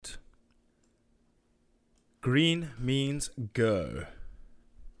Green means go.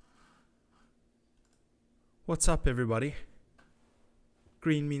 What's up, everybody?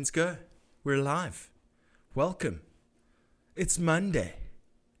 Green means go. We're live. Welcome. It's Monday.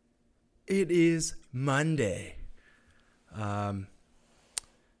 It is Monday. But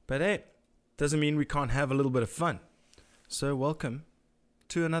hey, doesn't mean we can't have a little bit of fun. So welcome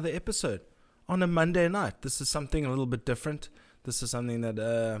to another episode on a Monday night. This is something a little bit different. This is something that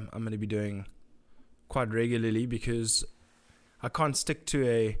I'm going to be doing quite regularly because I can't stick to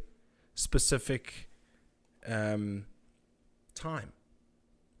a specific time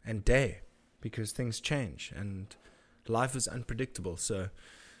and day because things change and life is unpredictable. So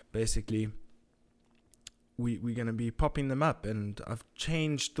basically we're going to be popping them up, and I've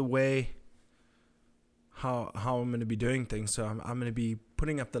changed the way how I'm going to be doing things. So I'm going to be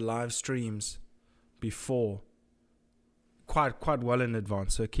putting up the live streams before quite well in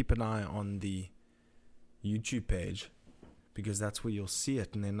advance. So keep an eye on the YouTube page because that's where you'll see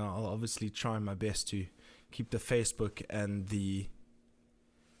it, and then I'll obviously try my best to keep the Facebook and the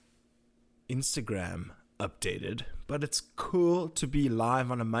Instagram updated. But it's cool to be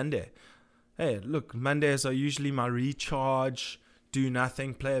live on a Monday. Hey, look, Mondays are usually my recharge, do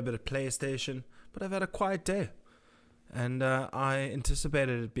nothing, play a bit of PlayStation, but I've had a quiet day and I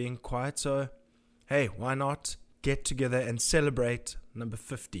anticipated it being quiet, so hey, why not get together and celebrate number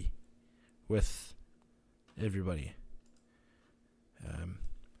 50 with everybody.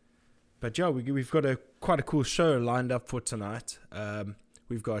 But yeah, we've got quite a cool show lined up for tonight.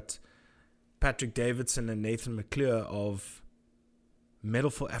 We've got Patrick Davidson and Nathan McClure of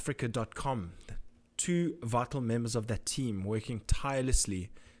medalforafrica.com, two vital members of that team working tirelessly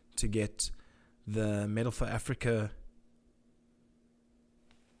to get the Medal for Africa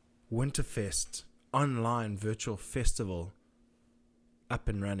Winterfest online virtual festival up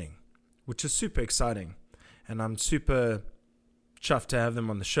and running, which is super exciting, and I'm super chuffed to have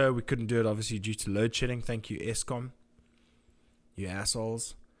them on the show. We couldn't do it obviously due to load shedding. Thank you, Eskom, you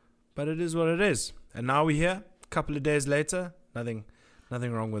assholes, but it is what it is. And now we're here a couple of days later. Nothing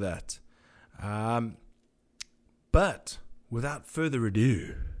wrong with that. But without further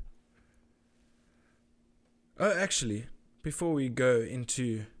ado, actually, before we go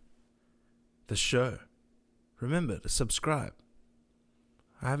into the show, remember to subscribe.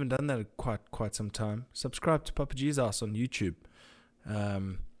 I haven't done that in quite some time. Subscribe to Papa G's House on YouTube,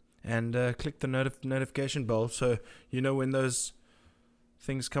 and click the notification bell so you know when those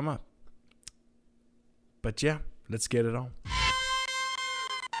things come up. But yeah, let's get it on.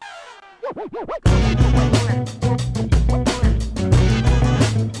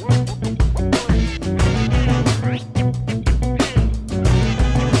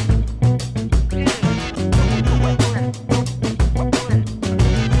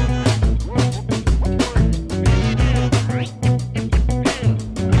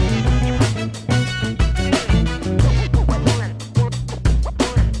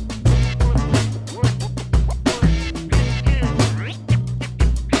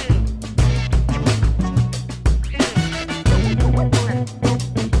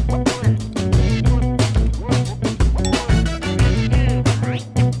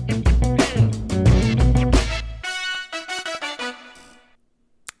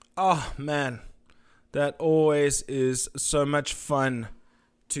 Oh man, that always is so much fun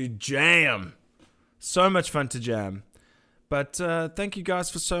to jam. So much fun to jam. But thank you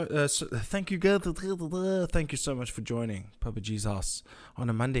guys for thank you so much for joining Papa G's House on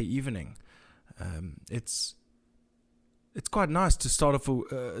a Monday evening. It's quite nice to start off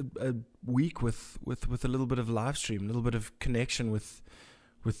a week with a little bit of live stream, a little bit of connection with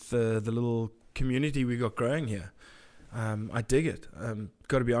the little community we got growing here. I dig it.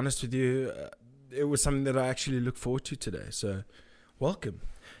 Got to be honest with you, it was something that I actually look forward to today. So, welcome.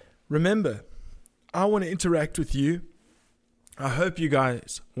 Remember, I want to interact with you. I hope you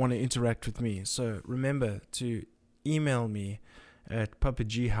guys want to interact with me. So, remember to email me at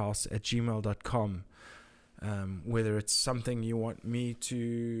papaghouse@gmail.com. Whether it's something you want me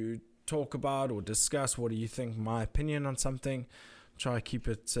to talk about or discuss, what do you think, my opinion on something. Try to keep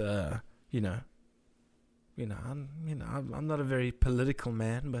it, I'm not a very political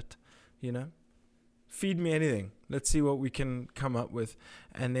man, but, feed me anything. Let's see what we can come up with.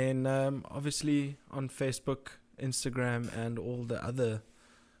 And then, obviously, on Facebook, Instagram, and all the other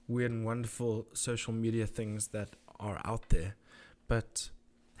weird and wonderful social media things that are out there. But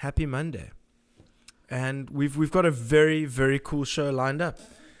happy Monday. And we've got a very, very cool show lined up.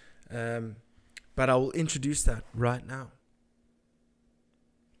 But I will introduce that right now.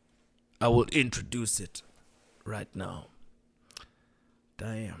 I will introduce it right now.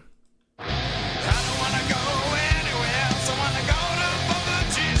 Damn. I don't wanna go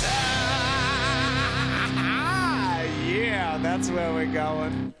where we're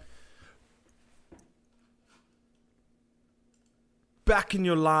going. Back in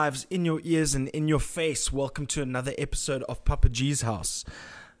your lives, in your ears, and in your face. Welcome to another episode of Papa G's House.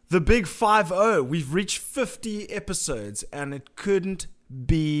 The big 5-0. We've reached 50 episodes, and it couldn't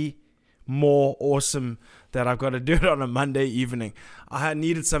be more awesome that I've got to do it on a Monday evening. I had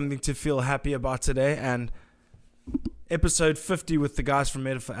needed something to feel happy about today, and episode 50 with the guys from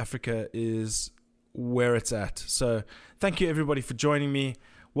Meta for Africa is where it's at. So thank you everybody for joining me.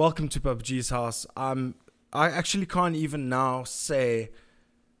 Welcome to Papa G's House. I actually can't even now say,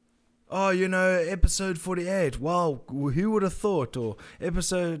 oh, episode 48. Wow, who would have thought? Or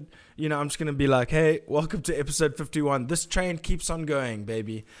episode, I'm just going to be like, hey, welcome to episode 51. This train keeps on going,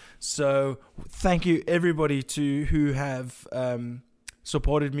 baby. So thank you everybody who have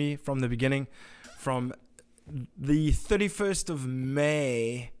supported me from the beginning. From the 31st of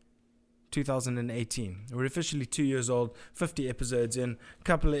May 2018. We're officially 2 years old, 50 episodes in, a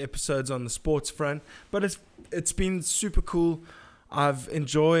couple of episodes on the sports front, but it's been super cool. I've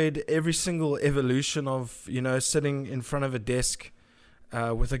enjoyed every single evolution of, sitting in front of a desk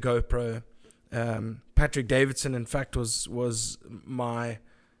with a GoPro. Patrick Davidson, in fact, was my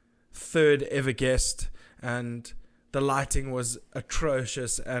third ever guest, and the lighting was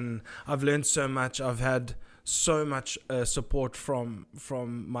atrocious, and I've learned so much. I've had so much support from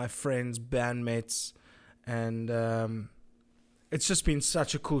my friends, bandmates, and it's just been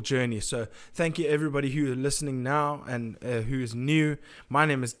such a cool journey. So thank you everybody who are listening now and who is new. My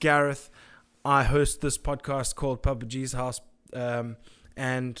name is Gareth. I host this podcast called Papa G's House,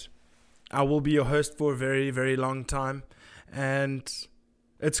 and I will be your host for a very, very long time. And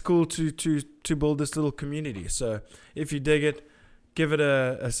it's cool to build this little community. So if you dig it, give it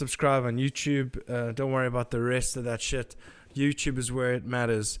a subscribe on YouTube. Don't worry about the rest of that shit. YouTube is where it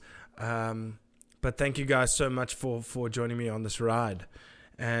matters. But thank you guys so much for joining me on this ride.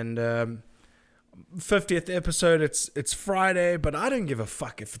 And 50th episode, it's Friday, but I don't give a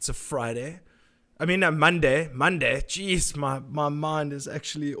fuck if it's a Friday. I mean, Monday. Jeez, my mind is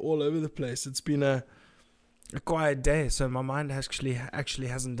actually all over the place. It's been a quiet day, so my mind actually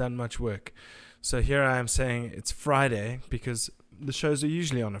hasn't done much work. So here I am saying it's Friday because the shows are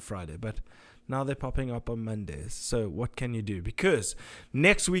usually on a Friday, but now they're popping up on Mondays. So what can you do? Because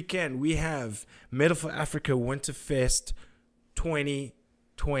next weekend we have Meta for Africa Winterfest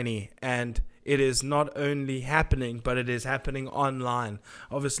 2020, and it is not only happening, but it is happening online.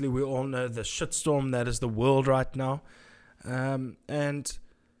 Obviously, we all know the shitstorm that is the world right now, and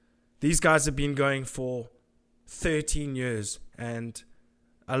these guys have been going for 13 years, and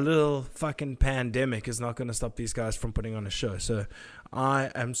a little fucking pandemic is not going to stop these guys from putting on a show. So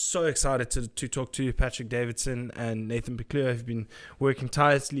I am so excited to talk to Patrick Davidson and Nathan Peclure, who've been working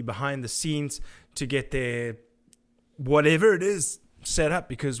tirelessly behind the scenes to get their whatever it is set up,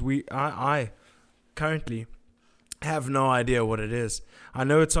 because I currently have no idea what it is. I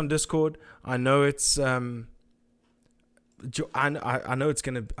know it's on Discord. I know it's I know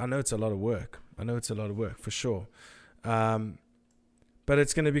it's a lot of work. I know it's a lot of work for sure. But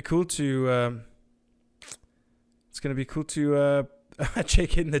it's going to be cool to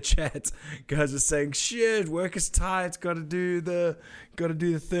check in the chat. Guys are saying, shit, work is tight, gotta do the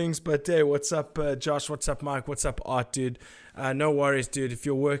things. But hey, what's up, Josh? What's up, Mike? What's up, Art, dude? No worries, dude. If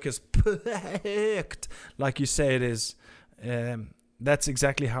your work is perfect, like you say it is, that's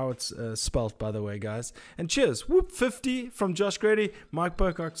exactly how it's spelt, by the way, guys. And cheers. Whoop, 50 from Josh Grady. Mike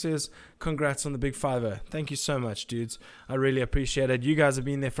Pocock says, congrats on the big 5-0. Thank you so much, dudes. I really appreciate it. You guys have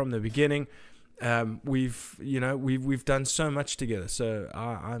been there from the beginning. We've done so much together. So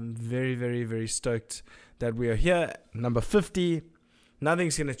I'm very, very, very stoked that we are here. Number 50.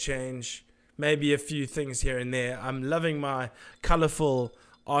 Nothing's going to change. Maybe a few things here and there. I'm loving my colorful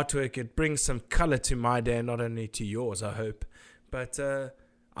artwork. It brings some color to my day, not only to yours, I hope. But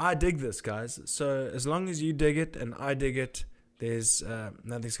I dig this, guys. So as long as you dig it and I dig it, there's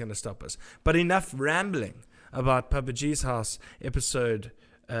nothing's going to stop us. But enough rambling about Papa G's House episode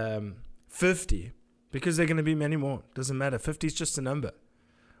 50, because there are going to be many more. Doesn't matter. 50 is just a number.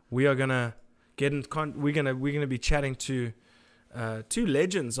 We are going to get in. We're going to be chatting to two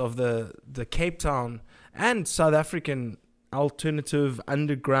legends of the Cape Town and South African alternative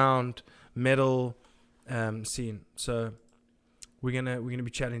underground metal scene. So we're gonna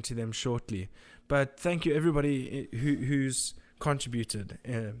be chatting to them shortly. But thank you everybody who's contributed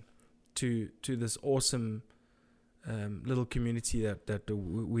to this awesome little community that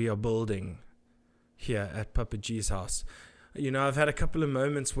we are building here at Papa G's House. I've had a couple of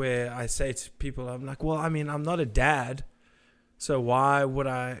moments where I say to people, I'm like, well, I mean, I'm not a dad, so why would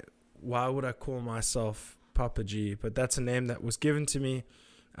I call myself Papa G, but that's a name that was given to me.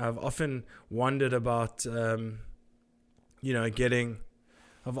 I've often wondered about,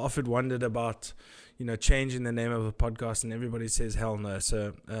 changing the name of a podcast, and everybody says hell no.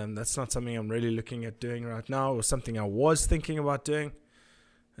 So that's not something I'm really looking at doing right now, or something I was thinking about doing.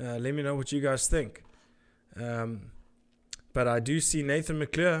 Let me know what you guys think. But I do see Nathan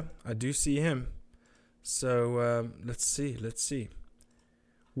McClure. I do see him. So let's see.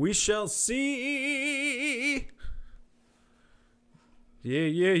 We shall see.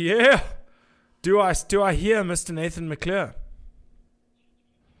 Yeah. Do I hear Mr. Nathan McClure?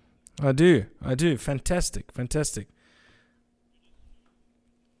 I do. Fantastic.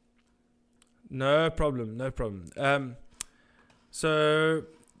 No problem. So,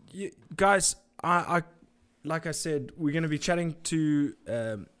 guys, I like I said, we're going to be chatting to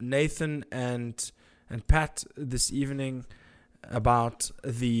Nathan and Pat this evening about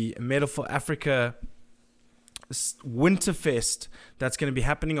the Metal for Africa Winterfest that's going to be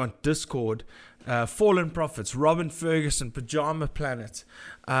happening on Discord. Fallen Prophets, Robin Ferguson, Pajama Planet.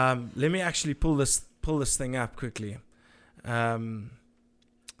 Let me actually pull this thing up quickly. Let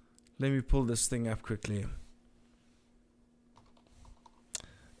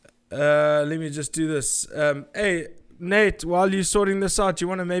me just do this. Hey, Nate, while you're sorting this out, you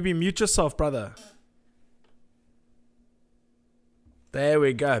want to maybe mute yourself, brother? There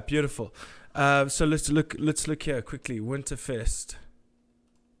we go. Beautiful. So let's look here quickly. Winterfest.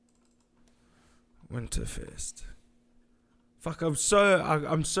 Fuck, I'm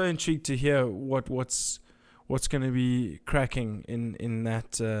so intrigued to hear what's going to be cracking in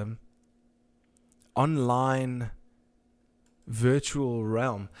that online virtual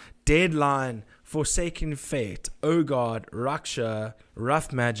realm. Deadline, Forsaken Fate, Oh God, Raksha,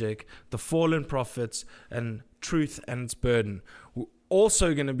 Rough Magic, The Fallen Prophets, and Truth and Its Burden. We're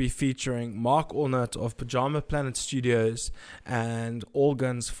also going to be featuring Mark Allnut of Pajama Planet Studios and All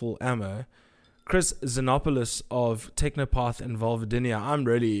Guns Full Ammo, Chris Xenopoulos of Technopath and Volvadinia. I'm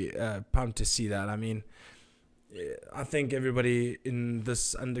really pumped to see that. I mean, I think everybody in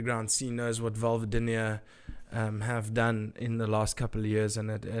this underground scene knows what Volvadinia have done in the last couple of years,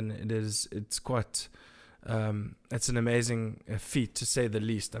 and it's quite it's an amazing feat, to say the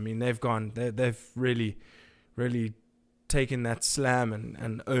least. I mean, they've really taken that slam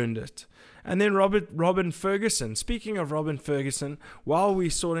and owned it. And then Robin Ferguson. Speaking of Robin Ferguson, while we're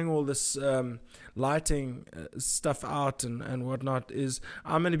sorting all this lighting stuff out and whatnot,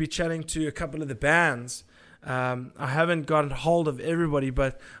 I'm going to be chatting to a couple of the bands. I haven't gotten hold of everybody,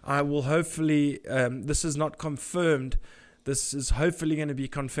 but I will hopefully, this is not confirmed, this is hopefully going to be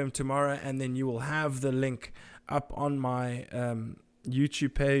confirmed tomorrow, and then you will have the link up on my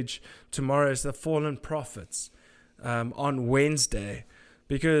YouTube page. Tomorrow is the Fallen Prophets on Wednesday,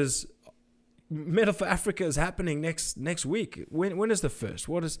 because Metal for Africa is happening next week. When is the first?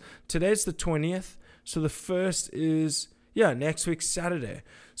 Today's the 20th, so the first is next week Saturday.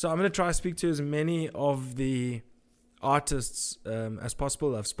 So I'm going to try to speak to as many of the artists as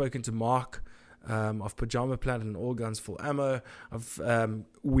possible. I've spoken to Mark of Pajama Planet and All Guns Full Ammo.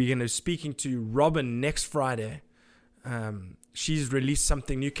 We're going to be speaking to Robin next Friday. She's released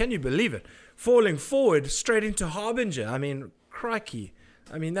something new. Can you believe it? Falling Forward straight into Harbinger. I mean, crikey.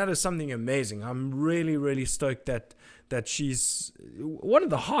 I mean, that is something amazing. I'm really, really stoked that she's one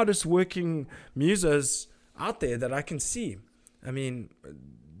of the hardest working musos out there that I can see. I mean,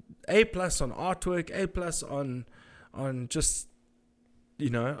 A+ on artwork, A+ on just,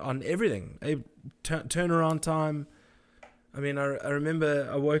 on everything. Turnaround time. I mean, I remember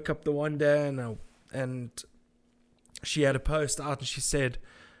I woke up the one day and she had a post out and she said,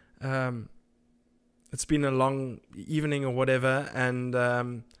 it's been a long evening or whatever, and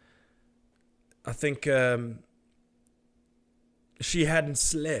I think she hadn't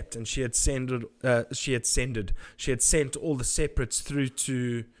slept, and she had sent all the separates through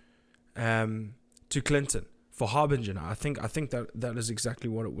to Clinton for Harbinger. I think that is exactly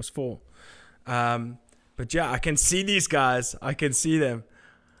what it was for. But yeah, I can see these guys. I can see them,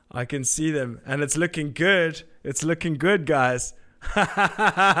 and it's looking good. It's looking good, guys.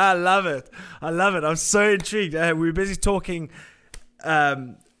 I love it. I'm so intrigued. We're busy talking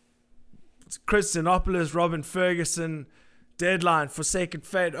Chris Xenopoulos, Robin Ferguson, Deadline, Forsaken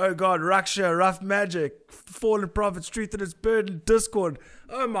Fate, Oh God, Raksha, Rough Magic, Fallen Prophets, Truth and Its Burden, Discord.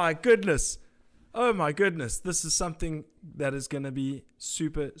 Oh my goodness. This is something that is going to be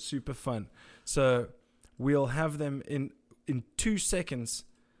super, super fun. So we'll have them in 2 seconds.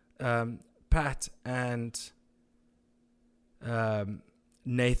 Pat and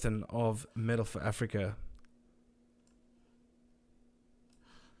Nathan of Metal for Africa.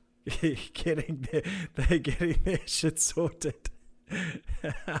 they're getting their shit sorted.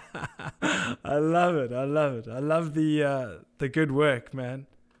 I love it. I love the good work, man.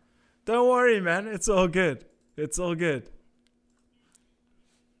 Don't worry, man. It's all good. It's all good.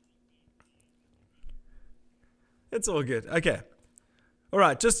 It's all good. Okay. All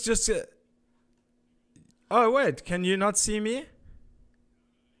right. Just. Oh wait, can you not see me?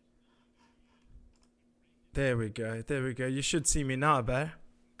 There we go. You should see me now, Bear.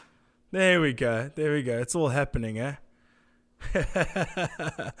 There we go. It's all happening, eh?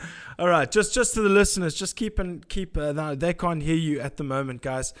 All right, just to the listeners, just keep. They can't hear you at the moment,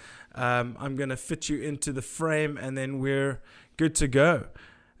 guys. I'm gonna fit you into the frame, and then we're good to go.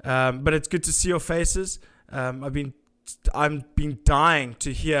 But it's good to see your faces. I've been dying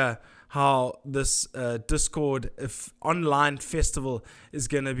to hear how this Discord online festival is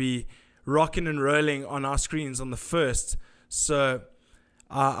gonna be rocking and rolling on our screens on the 1st. So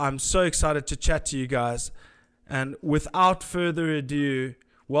I'm so excited to chat to you guys. And without further ado,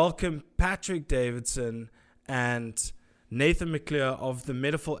 welcome Patrick Davidson and Nathan McClure of the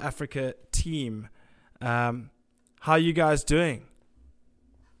Metaphor Africa team. How are you guys doing?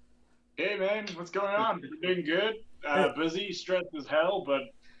 Hey man, what's going on? Doing good. Busy, stressed as hell, but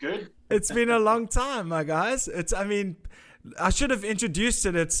good. It's been a long time, my guys. I should have introduced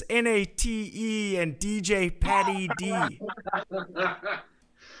it. It's NATE and DJ Patty D.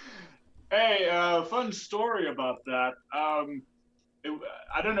 Hey, fun story about that. I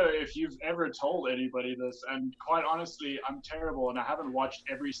don't know if you've ever told anybody this, and quite honestly, I'm terrible, and I haven't watched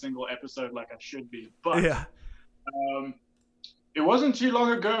every single episode like I should be. But yeah. It wasn't too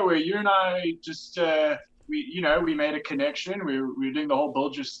long ago where you and I just we made a connection. We were doing the whole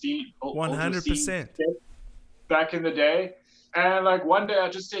Build Your Steam 100% back in the day, and like one day I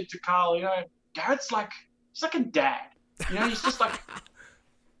just said to Kyle, Garrett's he's like a dad. He's just like.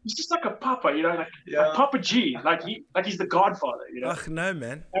 He's just like a papa, like Papa G, like he's the Godfather, Ugh, no,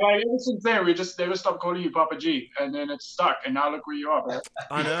 man. And ever since then, we just never stopped calling you Papa G, and then it stuck, and now look where you are, bro.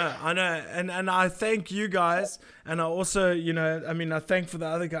 I know, and I thank you guys, and I also, I thank for the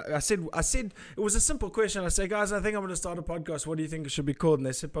other guy. I said it was a simple question. I said, guys, I think I'm going to start a podcast. What do you think it should be called? And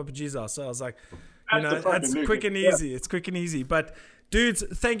they said Papa G's house. So I was like, that's quick and easy. Yeah. It's quick and easy, but. Dudes,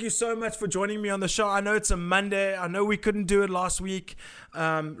 thank you so much for joining me on the show. I know it's a Monday. I know we couldn't do it last week.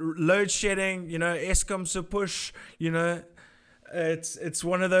 Load shedding, Eskom so push, it's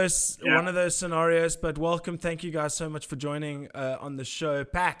one of those scenarios. But welcome, thank you guys so much for joining on the show.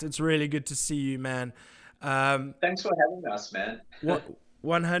 Pat, it's really good to see you, man. Thanks for having us, man.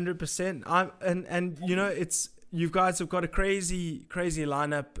 100%. And it's you guys have got a crazy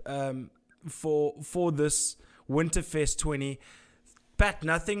lineup for this Winterfest 20. Pat,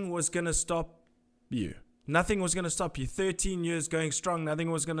 nothing was going to stop you. 13 years going strong. Nothing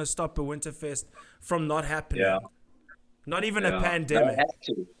was going to stop a Winterfest from not happening. Yeah. Not even a pandemic. No,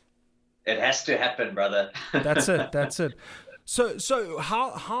 it has to happen, brother. That's it. So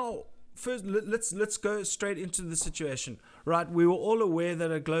how first let's go straight into the situation. Right, we were all aware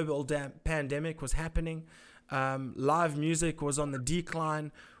that a global pandemic was happening. Live music was on the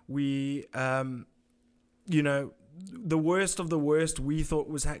decline. We the worst of the worst we thought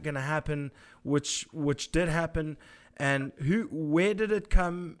was going to happen, which did happen. And where did it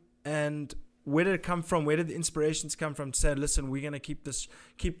come from? Where did the inspirations come from to say, listen, we're going to keep this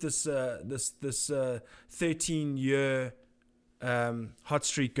 13-year hot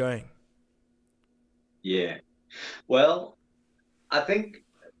streak going? Yeah. Well, I think,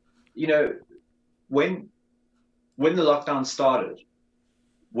 when the lockdown started,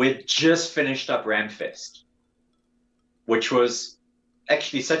 we'd just finished up Ramfest, which was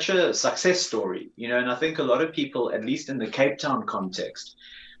actually such a success story, and I think a lot of people, at least in the Cape Town context,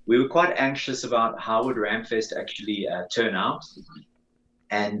 we were quite anxious about how would Ramfest actually turn out.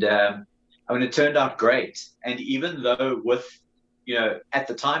 And it turned out great. And even though at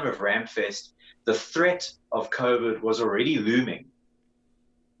the time of Ramfest, the threat of COVID was already looming,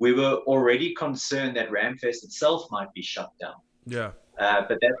 we were already concerned that Ramfest itself might be shut down. Yeah.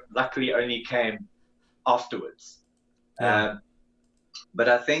 But that luckily only came afterwards. Yeah. But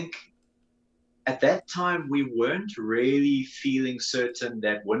I think at that time, we weren't really feeling certain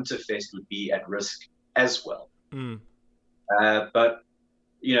that Winterfest would be at risk as well. Mm. But,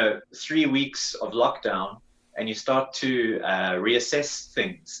 3 weeks of lockdown, and you start to reassess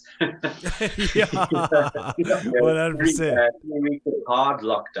things. Yeah, 100%. 3 weeks of hard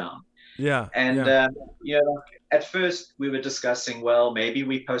lockdown. Yeah. And, at first we were discussing, well, maybe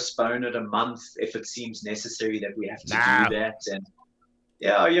we postpone it a month if it seems necessary that we have to do that. And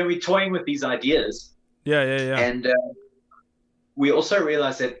we're toying with these ideas. Yeah. And we also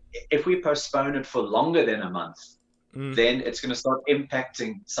realized that if we postpone it for longer than a month, then it's going to start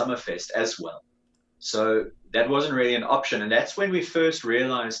impacting Summerfest as well. So that wasn't really an option. And that's when we first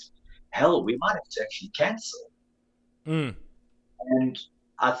realized, hell, we might have to actually cancel. And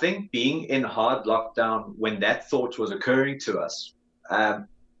I think being in hard lockdown, when that thought was occurring to us,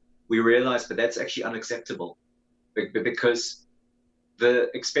 we realized that that's actually unacceptable, because the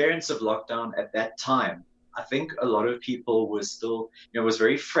experience of lockdown at that time, I think a lot of people was still, was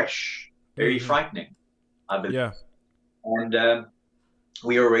very fresh, very frightening, I believe. Yeah. And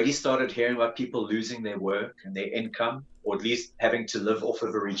we already started hearing about people losing their work and their income, or at least having to live off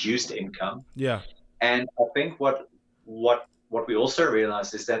of a reduced income. Yeah. And I think what we also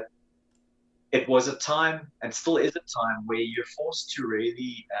realized is that it was a time, and still is a time, where you're forced to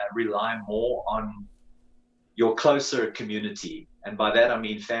really rely more on your closer community. And by that, I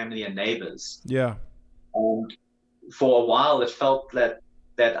mean family and neighbors. Yeah. And for a while, it felt that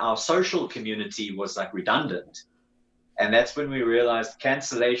our social community was like redundant. And that's when we realized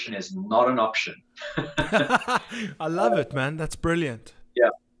cancellation is not an option. I love it, man. That's brilliant. Yeah.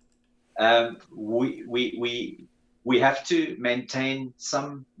 We have to maintain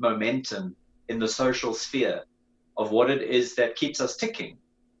some momentum in the social sphere of what it is that keeps us ticking.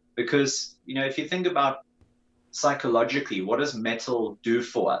 Because, if you think about psychologically, what does metal do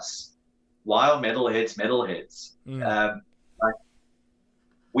for us? Why are metalheads metalheads? Like,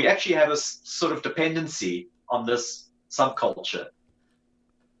 we actually have a sort of dependency on this subculture.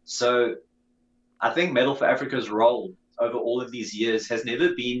 So I think Metal for Africa's role over all of these years has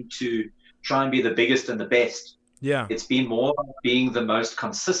never been to try and be the biggest and the best. Yeah. It's been more about being the most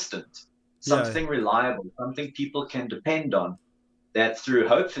consistent, something reliable, something people can depend on, that through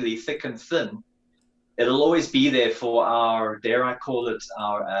hopefully thick and thin, it'll always be there for our, dare I call it,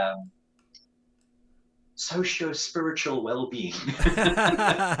 our socio-spiritual well-being.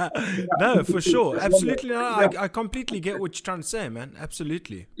 No, for sure. Absolutely. No, I completely get what you're trying to say, man.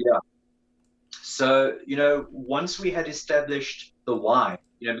 Absolutely. Yeah. So, once we had established the why,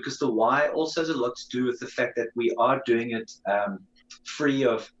 because the why also has a lot to do with the fact that we are doing it free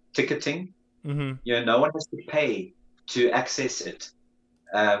of ticketing. No one has to pay to access it,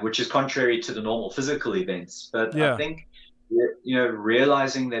 which is contrary to the normal physical events. But I think,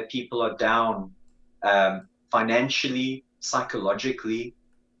 realizing that people are down financially, psychologically,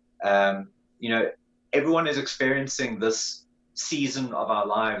 everyone is experiencing this season of our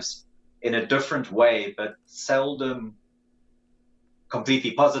lives in a different way, but seldom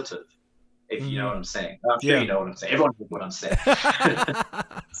completely positive, if you know what I'm saying. I'm sure you know what I'm saying. Everyone knows what I'm saying.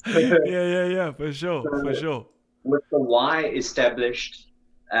 Yeah, for sure, for sure. With the why established,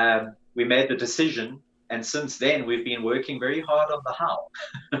 we made the decision, and since then we've been working very hard on the how.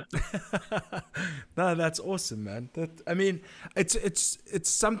 No, that's awesome, man. It's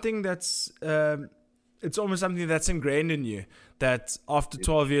something that's it's almost something that's ingrained in you, that after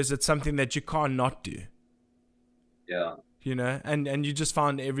 12 years it's something that you can't not do. Yeah. And you just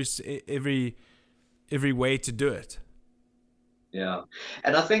found every way to do it. Yeah.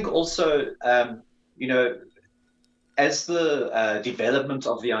 And I think also as the development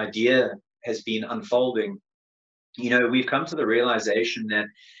of the idea has been unfolding, we've come to the realization that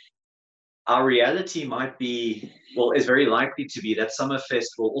our reality might be, is very likely to be that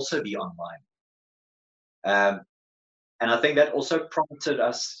Summerfest will also be online. And I think that also prompted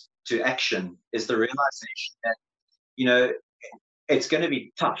us to action, is the realization that, it's going to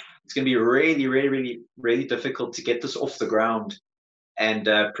be tough. It's going to be really, really, really, really difficult to get this off the ground and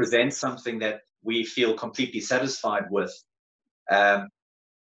present something that we feel completely satisfied with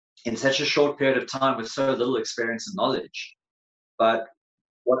in such a short period of time with so little experience and knowledge. But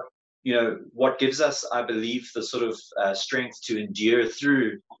what gives us, I believe, the sort of strength to endure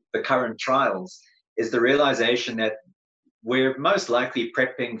through the current trials is the realization that we're most likely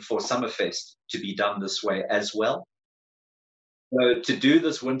prepping for Summerfest to be done this way as well. So to do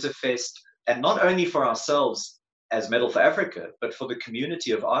this Winterfest, and not only for ourselves as Metal for Africa, but for the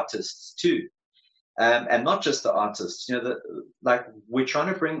community of artists too. And not just the artists, we're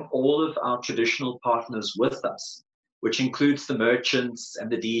trying to bring all of our traditional partners with us, which includes the merchants and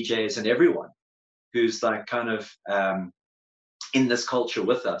the DJs and everyone who's in this culture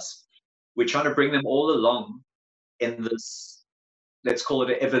with us. We're trying to bring them all along in this, let's call it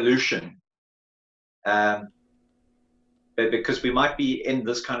an evolution. Because we might be in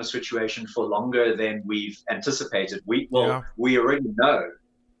this kind of situation for longer than we've anticipated. We already know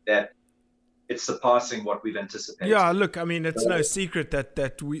that it's surpassing what we've anticipated. Yeah, look, it's no secret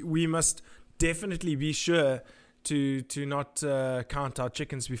that we must definitely be sure to not count our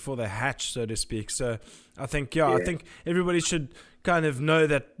chickens before they hatch, so to speak. So I think I think everybody should kind of know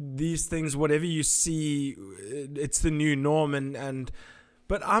that these things, whatever you see, it's the new norm.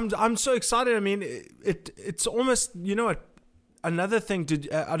 But I'm so excited. I mean, it's almost, you know what, another thing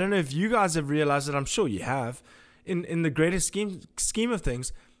I don't know if you guys have realized it. I'm sure you have. In the greater scheme of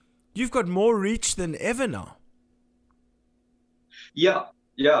things, you've got more reach than ever now. Yeah.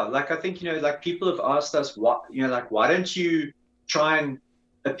 Like, I think, you know, like, people have asked us, what, you know, like, why don't you try and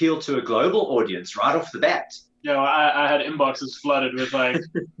appeal to a global audience right off the bat? You know, I had inboxes flooded with like,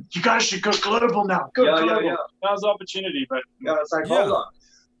 you guys should go global now. Go global. Yeah. That was the opportunity, but it's like, hold on.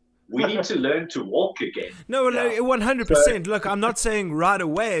 We need to learn to walk again. No, 100%. Look, I'm not saying right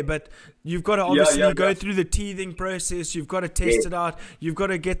away, but you've got to obviously go through the teething process. You've got to test it out. You've got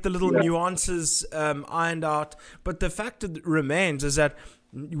to get the little nuances ironed out. But the fact that remains is that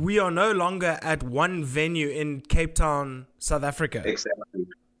we are no longer at one venue in Cape Town, South Africa. Exactly.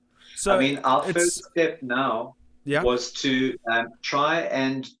 So I mean, our first step now was to try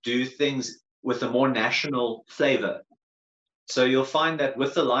and do things with a more national flavor. So you'll find that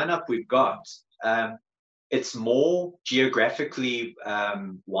with the lineup we've got, it's more geographically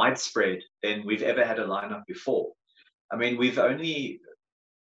widespread than we've ever had a lineup before. I mean, we've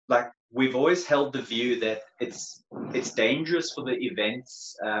always held the view that it's dangerous for the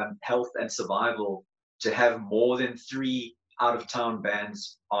event's health and survival to have more than 3 out-of-town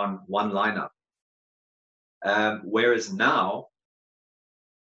bands on one lineup. Whereas now,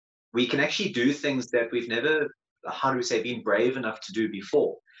 we can actually do things that we've never, been brave enough to do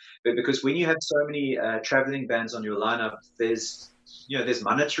before. But because when you have so many traveling bands on your lineup, there's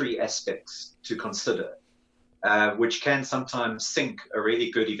monetary aspects to consider, which can sometimes sink a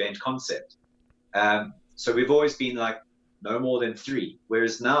really good event concept. So we've always been like, no more than 3,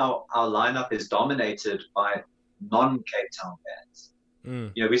 whereas now our lineup is dominated by non-Cape Town bands.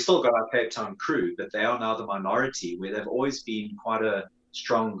 You know, we still got our Cape Town crew, but they are now the minority, where they've always been quite a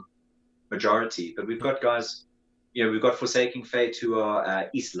strong majority. But we've got guys, you know, we've got Forsaking Fate, who are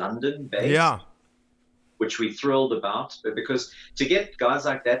East London based, which we're thrilled about. But because to get guys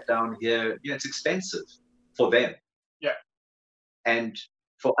like that down here, you know, it's expensive for them. Yeah. And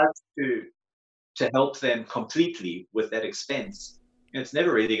for us to help them completely with that expense, you know, it's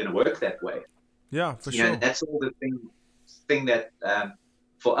never really going to work that way. Yeah, for sure. Know, that's all the thing that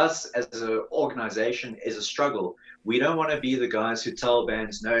for us as an organization is a struggle. We don't want to be the guys who tell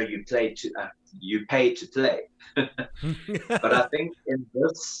bands, no, you pay to play. But I think in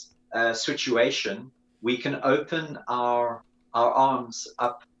this situation, we can open our arms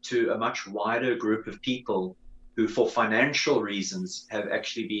up to a much wider group of people who, for financial reasons, have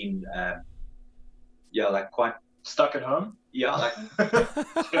actually been, quite stuck at home. Yeah, like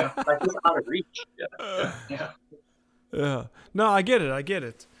just out of reach. Yeah. No, I get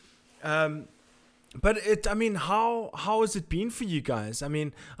it. But how has it been for you guys? I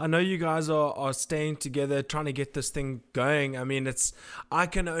mean, I know you guys are staying together, trying to get this thing going. I mean, I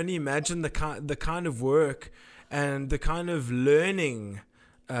can only imagine the kind of work and the kind of learning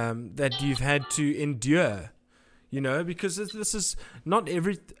that you've had to endure, you know, because this is not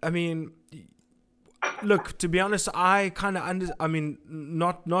look, to be honest, I kind of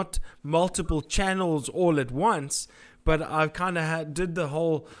not multiple channels all at once, but I kind of did the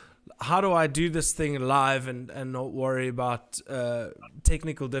whole, how do I do this thing live and not worry about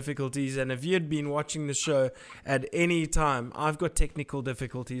technical difficulties? And if you had been watching the show at any time, I've got technical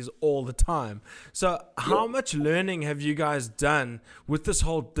difficulties all the time. So how much learning have you guys done with this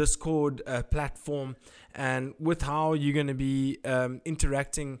whole Discord platform, and with how you're going to be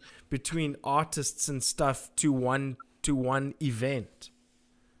interacting between artists and stuff to one event?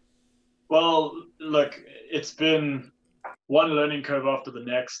 Well, look, it's been one learning curve after the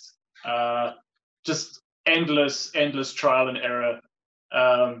next. Just endless trial and error.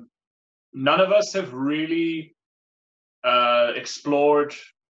 None of us have really explored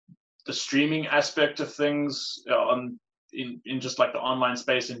the streaming aspect of things in just like the online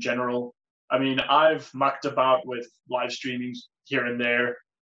space in general. I mean, I've mucked about with live streamings here and there,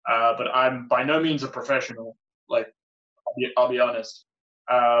 but I'm by no means a professional. Like, I'll be honest.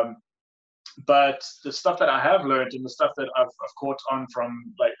 But the stuff that I have learned and the stuff that I've caught on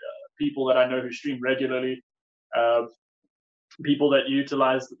from like people that I know who stream regularly, people that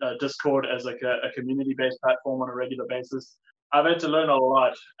utilize Discord as like a community-based platform on a regular basis, I've had to learn a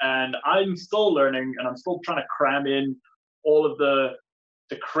lot, and I'm still learning, and I'm still trying to cram in all of the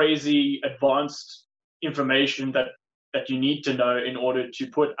crazy advanced information that you need to know in order to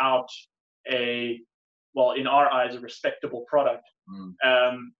put out in our eyes, a respectable product.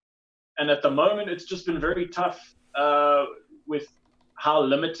 at the moment, it's just been very tough with how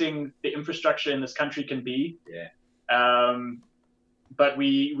limiting the infrastructure in this country can be. Yeah. But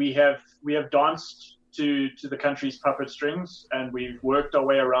we have danced to the country's puppet strings, and we've worked our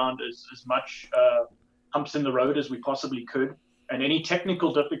way around as much humps in the road as we possibly could. And any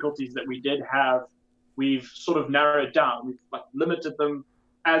technical difficulties that we did have, we've sort of narrowed down. We've like limited them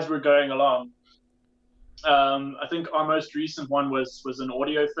as we're going along. I think our most recent one was an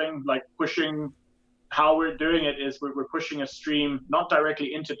audio thing, like pushing. How we're doing it is we're pushing a stream not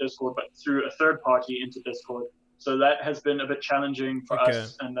directly into Discord, but through a third party into Discord. So that has been a bit challenging for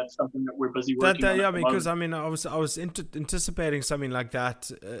us, and that's something that we're busy working on. Yeah, because I mean, I was anticipating something like that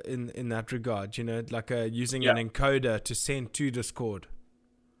in that regard. You know, like using an encoder to send to Discord.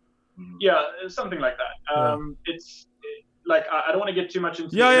 Yeah, something like that. It's like I don't want to get too much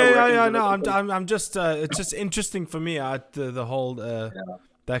into. Yeah. No, I'm just. It's just interesting for me. The whole.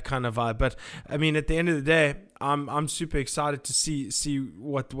 That kind of vibe. But I mean, at the end of the day, I'm super excited to see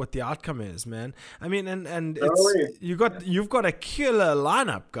what the outcome is, man. I mean, and it's you've got a killer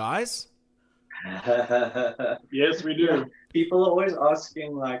lineup, guys. Yes, we do. People are always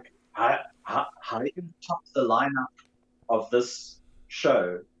asking like, how are you going to top the lineup of this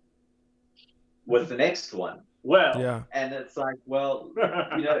show with the next one? Well, yeah. And it's like, well,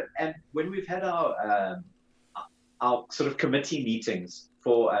 you know, and when we've had our sort of committee meetings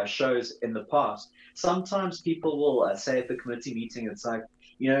for shows in the past, sometimes people will say at the committee meeting, it's like,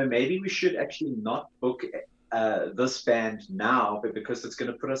 you know, maybe we should actually not book this band now, but because it's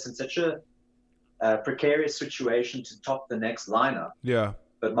going to put us in such a precarious situation to top the next lineup. Yeah.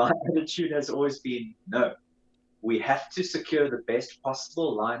 But my attitude has always been, no, we have to secure the best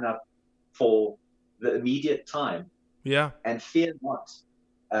possible lineup for the immediate time. Yeah. And fear not,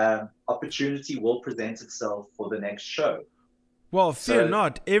 opportunity will present itself for the next show. Well, fear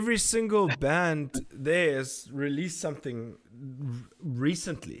not. Every single band there has released something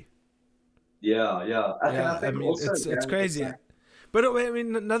recently. Yeah. I mean, also, it's crazy. But I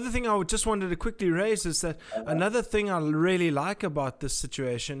mean, another thing I just wanted to quickly raise is that another thing I really like about this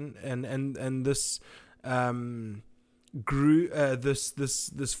situation and this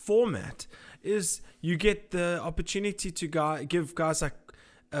this format is you get the opportunity to give guys like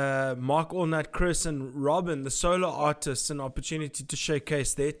Mark Allnut, Chris, and Robin, the solo artists, an opportunity to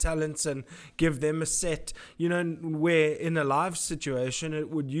showcase their talents and give them a set. You know, where in a live situation it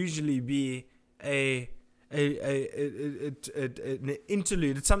would usually be an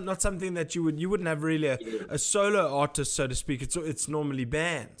interlude. It's not something that you wouldn't have really a solo artist, so to speak. It's normally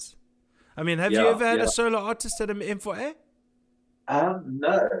bands. I mean, have you ever had a solo artist at an M4A?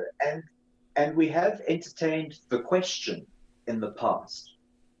 No, and we have entertained the question in the past.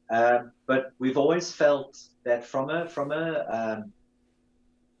 But we've always felt that from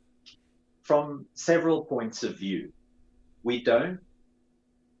several points of view, we don't.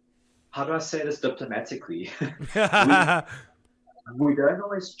 How do I say this diplomatically? we don't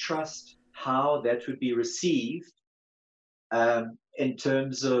always trust how that would be received in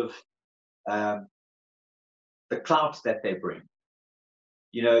terms of the clout that they bring.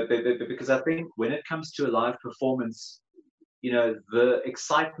 You know, because I think when it comes to a live performance, you know, the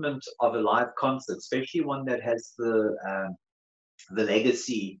excitement of a live concert, especially one that has the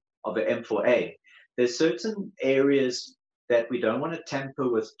legacy of an M4A, there's certain areas that we don't want to tamper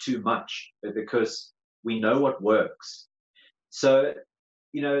with too much because we know what works. So,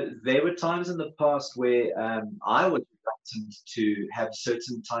 you know, there were times in the past where I was reluctant to have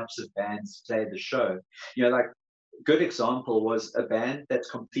certain types of bands play the show. You know, like a good example was a band that's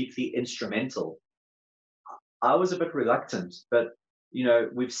completely instrumental. I was a bit reluctant, but, you know,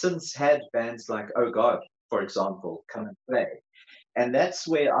 we've since had bands like Oh God, for example, come and play. And that's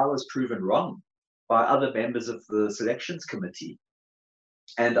where I was proven wrong by other members of the selections committee.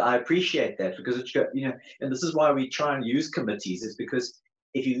 And I appreciate that because, it's, you know, and this is why we try and use committees, is because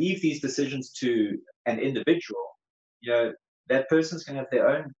if you leave these decisions to an individual, you know, that person's going to have their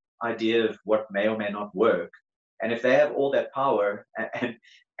own idea of what may or may not work. And if they have all that power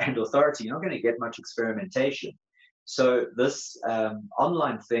and authority, you're not going to get much experimentation. So this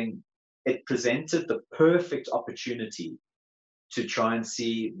online thing, it presented the perfect opportunity to try and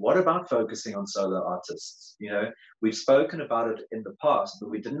see what about focusing on solo artists. You know, we've spoken about it in the past, but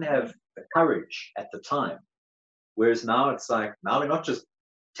we didn't have the courage at the time. Whereas now it's like, now we're not just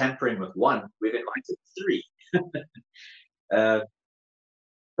tampering with one, we've invited three.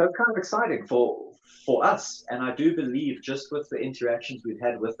 So it's kind of exciting for us. And I do believe just with the interactions we've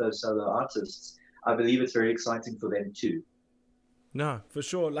had with those solo artists, I believe it's very exciting for them too. No, for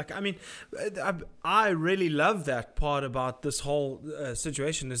sure. Like, I mean, I really love that part about this whole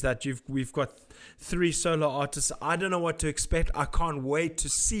situation is that we've got 3 solo artists. I don't know what to expect. I can't wait to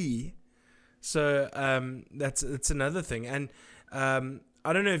see. So it's another thing. And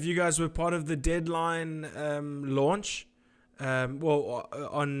I don't know if you guys were part of the Deadline launch. I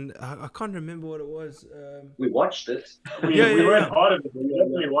can't remember what it was. We watched it. We weren't part of it. We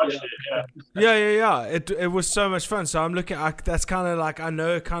definitely watched it. Yeah. It was so much fun. So I'm looking. That's kind of like I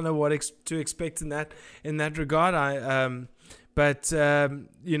know kind of what to expect in that regard. You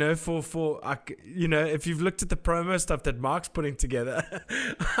know, if you've looked at the promo stuff that Mark's putting together,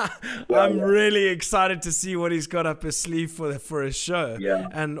 I'm really excited to see what he's got up his sleeve for his show. Yeah.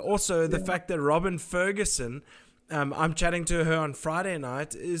 And also the fact that Robin Ferguson, I'm chatting to her on Friday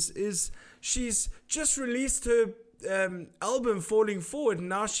night, is she's just released her album Falling Forward, and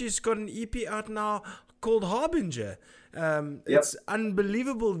now she's got an EP out now called Harbinger. It's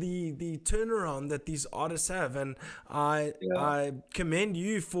unbelievable the turnaround that these artists have, and I commend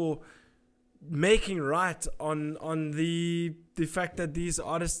you for making right on the fact that these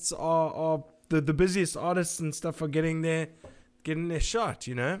artists are the busiest artists and stuff are getting their shot,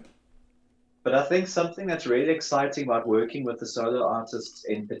 you know. But I think something that's really exciting about working with the solo artists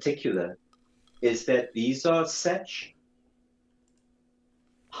in particular is that these are such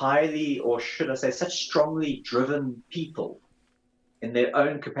highly, or should I say, such strongly driven people in their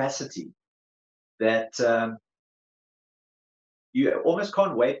own capacity that you almost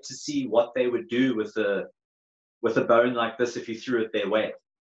can't wait to see what they would do with a bone like this if you threw it their way.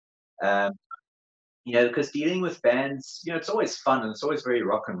 You know, because dealing with bands, you know, it's always fun and it's always very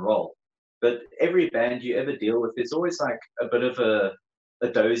rock and roll. But every band you ever deal with, there's always like a bit of a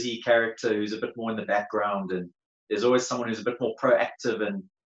dozy character who's a bit more in the background, and there's always someone who's a bit more proactive, and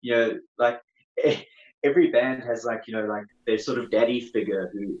you know, like every band has like, you know, like their sort of daddy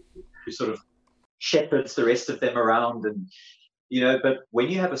figure who sort of shepherds the rest of them around, and you know. But when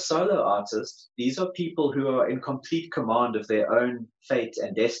you have a solo artist, these are people who are in complete command of their own fate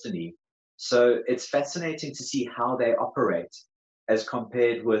and destiny. So it's fascinating to see how they operate as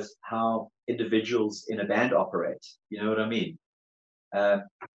compared with how individuals in a band operate. You know what I mean?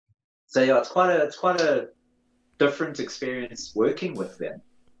 So yeah, it's quite a different experience working with them.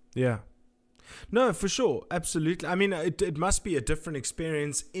 Yeah. No, for sure. Absolutely. I mean, it must be a different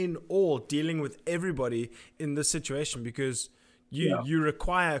experience in all dealing with everybody in this situation, because you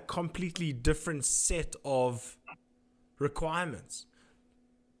require a completely different set of requirements.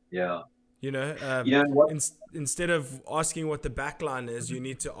 Yeah. You know, instead of asking what the backline is, you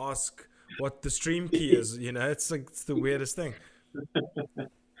need to ask what the stream key is. You know, it's like it's the weirdest thing.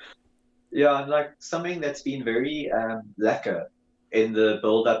 Yeah, like something that's been very lacquer in the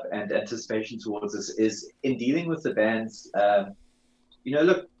build-up and anticipation towards this is in dealing with the bands. You know,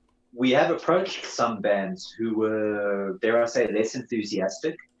 look, we have approached some bands who were, dare I say, less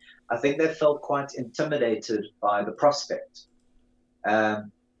enthusiastic. I think they felt quite intimidated by the prospect.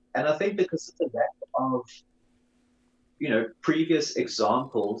 And I think because of the lack of, you know, previous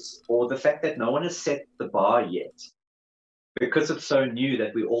examples, or the fact that no one has set the bar yet, because it's so new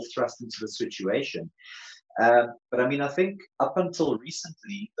that we're all thrust into the situation. But I mean, I think up until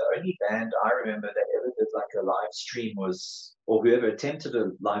recently, the only band I remember that ever did like a live stream was, or whoever attempted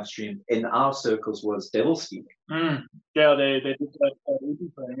a live stream in our circles was Devil Speak. Yeah, they did that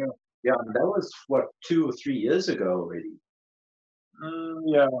recently. Yeah, and that was what, 2 or 3 years ago already.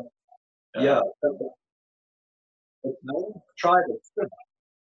 Yeah. But no one tried it.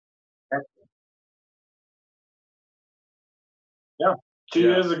 Yeah, 2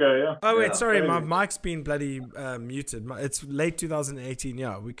 years ago, yeah. Oh, wait, sorry, my mic's been bloody muted. It's late 2018,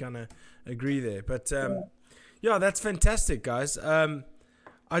 yeah, we kind of agree there. But, yeah, that's fantastic, guys. I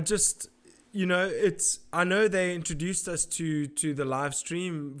just, you know, I know they introduced us to the live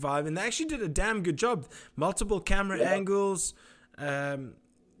stream vibe, and they actually did a damn good job. Multiple camera angles,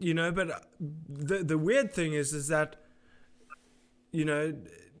 you know, but the weird thing is that, you know,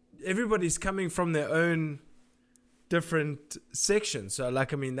 everybody's coming from their own different sections. So,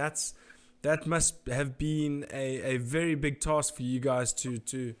 like, I mean, that must have been a very big task for you guys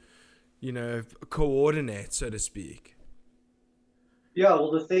to you know, coordinate, so to speak. Yeah, well,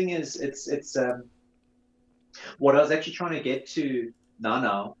 the thing is, it's what I was actually trying to get to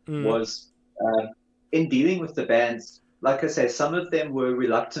now was in dealing with the bands. Like I say, some of them were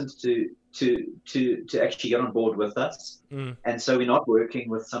reluctant to actually get on board with us, and so we're not working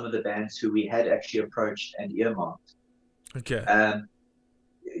with some of the bands who we had actually approached and earmarked. Okay.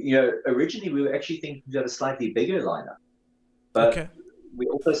 You know, originally we were actually thinking of a slightly bigger lineup, but we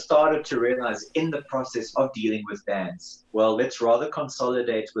also started to realize in the process of dealing with bands, well, let's rather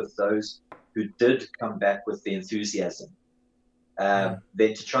consolidate with those who did come back with the enthusiasm than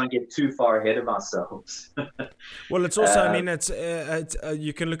to try and get too far ahead of ourselves. Well, it's also, I mean, it's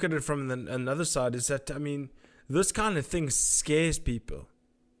you can look at it from another side, is that, I mean, this kind of thing scares people.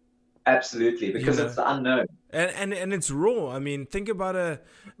 Absolutely, because it's the unknown. And it's raw. I mean, think about a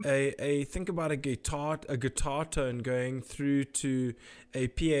guitar tone going through to a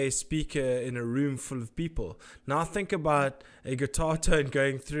PA speaker in a room full of people. Now think about a guitar tone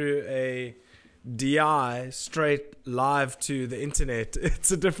going through a DI straight live to the internet. It's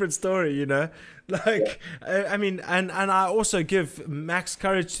a different story, you know. Like, I mean, and I also give max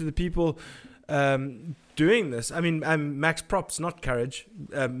courage to the people doing this. I mean, max props, not courage.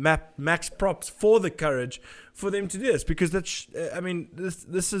 Max props for the courage for them to do this, because that's. I mean,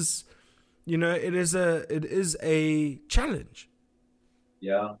 this is, you know, it is a challenge.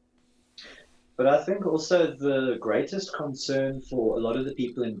 Yeah, but I think also the greatest concern for a lot of the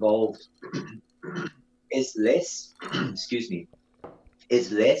people involved is less. Excuse me.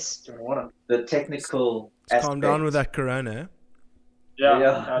 Is less the technical aspect. Calm down with that corona.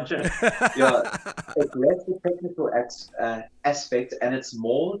 Yeah. It's less the technical aspect, and it's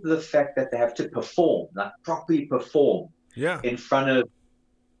more the fact that they have to perform, like properly perform, in front of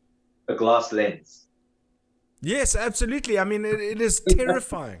a glass lens. Yes, absolutely. I mean, it is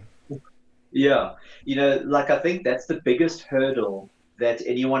terrifying. Yeah, you know, like I think that's the biggest hurdle that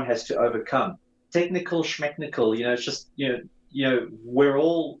anyone has to overcome. Technical, schmechnical, you know, it's just you know, we're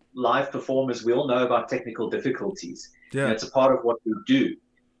all live performers. We all know about technical difficulties. Yeah. You know, it's a part of what we do.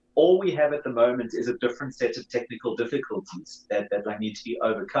 All we have at the moment is a different set of technical difficulties that need to be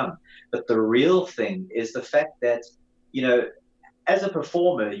overcome. But the real thing is the fact that, you know, as a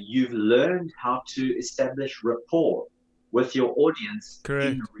performer, you've learned how to establish rapport with your audience.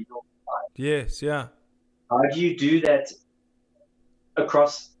 Correct. In real life. Yes, yeah. How do you do that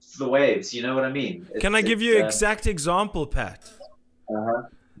across the waves? You know what I mean? Can I give you an exact example, Pat? Uh-huh.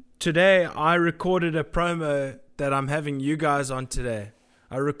 Today, I recorded a promo that I'm having you guys on today.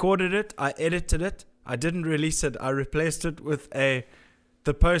 I recorded it, I edited it, I didn't release it, I replaced it with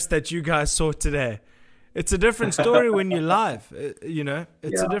the post that you guys saw today. It's a different story when you're live, you know,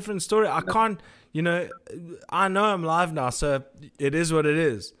 it's a different story. I can't, you know, I know I'm live now, so it is what it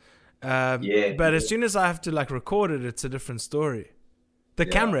is. But as soon as I have to like record it, it's a different story. The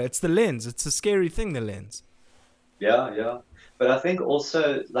camera, it's the lens, it's a scary thing, the lens. Yeah. But I think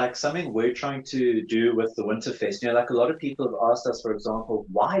also, like, something we're trying to do with the Winterfest, you know, like a lot of people have asked us, for example,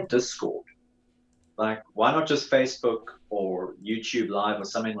 why Discord? Like, why not just Facebook or YouTube Live or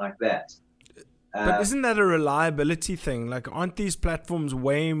something like that? But isn't that a reliability thing? Like, aren't these platforms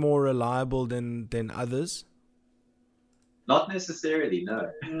way more reliable than others? Not necessarily, no.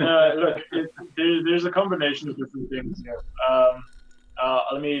 No, look, there's a combination of different things here.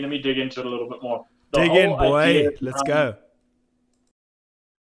 Let me dig into it a little bit more. Dig in, boy. Let's go.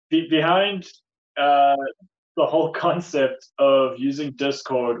 Behind the whole concept of using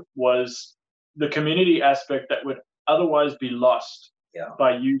Discord was the community aspect that would otherwise be lost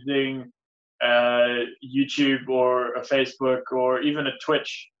by using YouTube or a Facebook or even a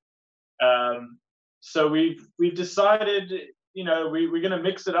Twitch. So we've decided, you know, we're going to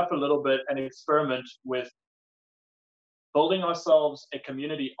mix it up a little bit and experiment with building ourselves a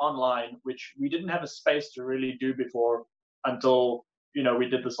community online, which we didn't have a space to really do before until, you know, we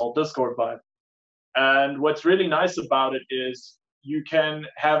did this whole Discord vibe. And what's really nice about it is you can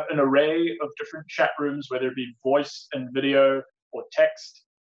have an array of different chat rooms, whether it be voice and video or text,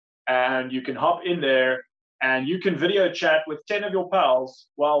 and you can hop in there and you can video chat with 10 of your pals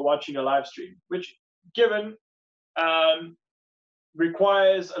while watching a live stream, which given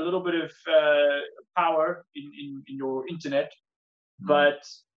requires a little bit of power in your internet, but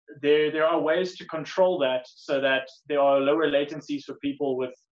there are ways to control that so that there are lower latencies for people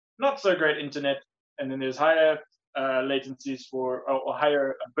with not so great internet, and then there's higher latencies or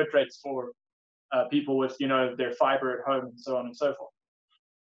higher bit rates for people with, you know, their fiber at home and so on and so forth.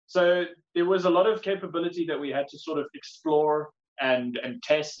 So there was a lot of capability that we had to sort of explore and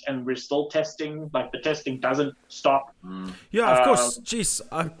test, and we're still testing. Like, the testing doesn't stop. Yeah, of course. Jeez,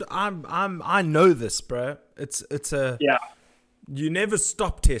 I know this, bro. It's a you never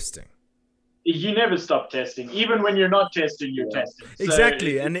stop testing. You never stop testing. Even when you're not testing, you're testing. So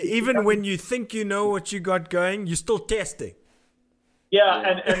exactly, and even when you think you know what you got going, you're still testing.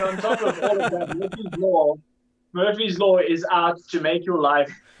 Yeah, and on top of all of that, Murphy's Law is out to make your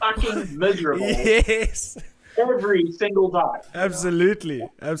life fucking miserable. Yes. Every single time. Absolutely.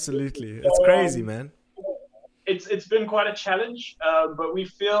 It's crazy, man. it's been quite a challenge, but we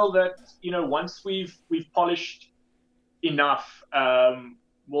feel that once we've polished enough,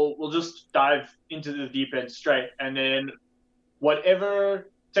 we'll just dive into the deep end straight, and then whatever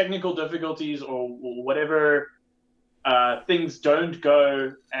technical difficulties or whatever things don't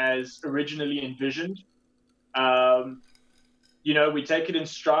go as originally envisioned, we take it in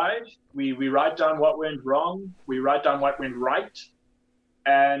stride. We write down what went wrong. We write down what went right.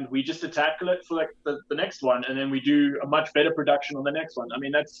 And we just tackle it for like the next one, and then we do a much better production on the next one. I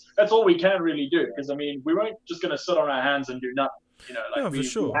mean, that's all we can really do, because I mean, we weren't just going to sit on our hands and do nothing. For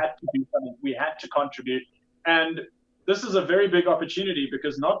sure. We had to do something. We had to contribute, and this is a very big opportunity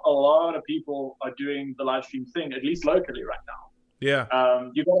because not a lot of people are doing the live stream thing, at least locally right now. Yeah.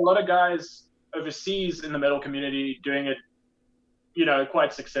 You've got a lot of guys overseas in the metal community doing it,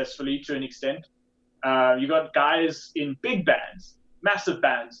 quite successfully to an extent. You got guys in big bands, massive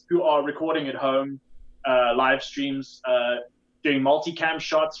bands, who are recording at home, live streams, doing multicam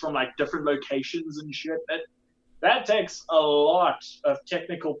shots from like different locations and shit. That takes a lot of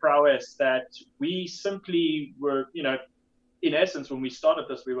technical prowess that we simply were, in essence, when we started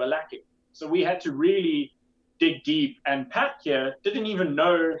this, we were lacking. So we had to really dig deep. And Pat here didn't even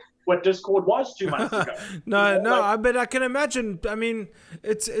know what Discord was 2 months ago. But I can imagine. I mean,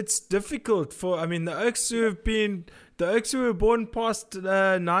 it's difficult for. I mean, the Oaks who were born past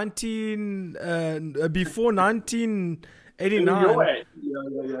before 1989.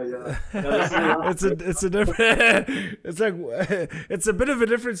 It's a different. It's a bit of a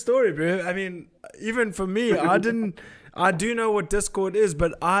different story, bro. I mean, even for me, I do know what Discord is,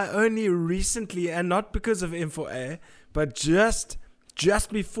 but I only recently, and not because of M4A, but just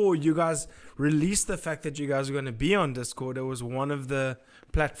before you guys released the fact that you guys were going to be on Discord, it was one of the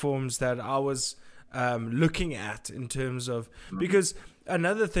platforms that I was looking at in terms of, because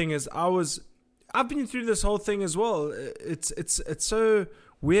another thing is I've been through this whole thing as well. It's so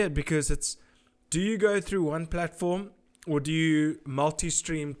weird because do you go through one platform or do you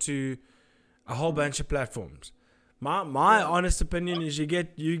multi-stream to a whole bunch of platforms? My honest opinion is you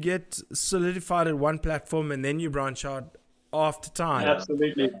get solidified at one platform and then you branch out after time.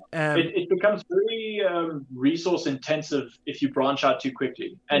 Absolutely. It becomes very resource intensive if you branch out too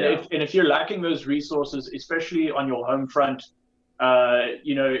quickly. And if you're lacking those resources, especially on your home front, say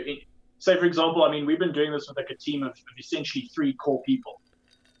for example, I mean, we've been doing this with like a team of essentially 3 core people.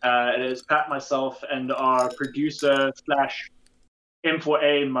 It is Pat, myself, and our producer /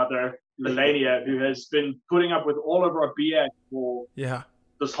 M4A mother, Melania, who has been putting up with all of our BS for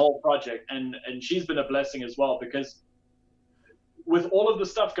this whole project. And she's been a blessing as well, because with all of the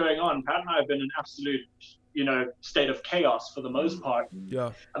stuff going on, Pat and I have been in absolute, state of chaos for the most part.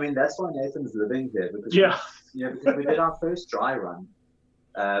 Yeah. I mean, that's why Nathan's living here. Because because we did our first dry run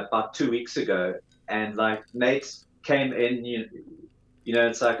about 2 weeks ago, and like Nate came in,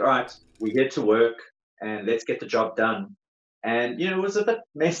 it's like, all right, we're here to work and let's get the job done. And, it was a bit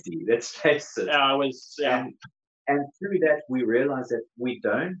messy, let's face it. Yeah, it was, yeah. And through that, we realized that we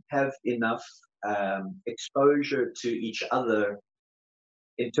don't have enough exposure to each other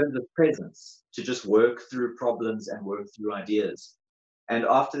in terms of presence to just work through problems and work through ideas. And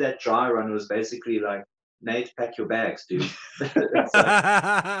after that dry run, it was basically like, Nate, pack your bags, dude. The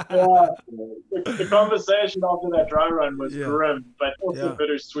conversation after that dry run was grim, but also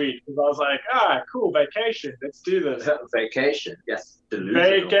bittersweet, because I was like, cool, vacation, let's do this. Vacation, yes.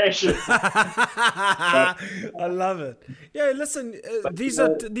 Delusional. Vacation. I love it. Yeah, listen, these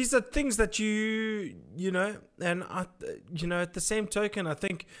are things that and at the same token, I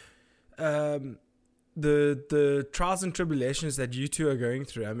think the trials and tribulations that you two are going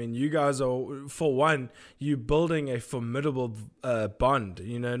through, I mean, you guys are, for one, you building a formidable bond,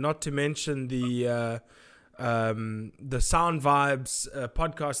 not to mention the Sound Vibes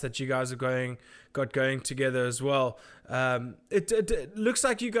podcast that you guys are got going together as well. It looks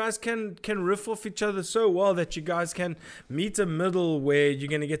like you guys can riff off each other so well that you guys can meet a middle where you're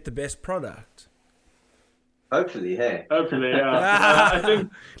going to get the best product. Hopefully, hey. Hopefully, yeah. I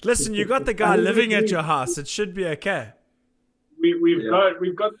think. Listen, you got the guy living at your house. It should be okay. We've got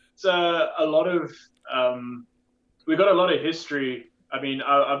a lot of history. I mean,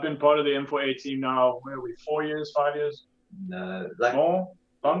 I've been part of the M4A team now. Where are we? 4 years, 5 years? No, more,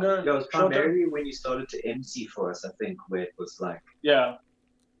 longer. It was primarily when you started to MC for us, I think, where it was like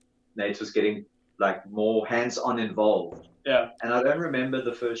Nate was getting like more hands-on involved. Yeah. And I don't remember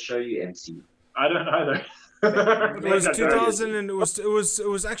the first show you MC'd. I don't either. It was 2000, and it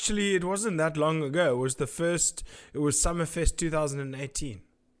was actually, it wasn't that long ago. It was Summerfest 2018.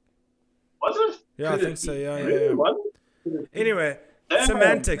 Was it? Yeah, I think so. Yeah. Anyway,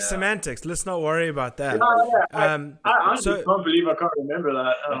 Semantics, Yeah. semantics. Let's not worry about that. I honestly So- can't believe I can't remember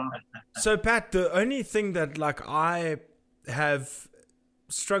that. So Pat, the only thing that like I have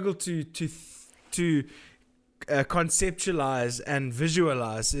struggled to conceptualize and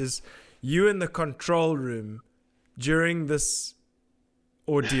visualize is you in the control room during this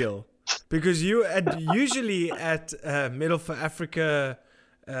ordeal, because you usually at Medal for Africa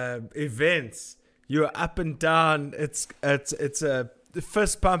events, you're up and down. It's a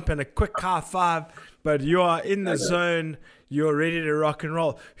fist pump and a quick high five, but you are in the zone. You're ready to rock and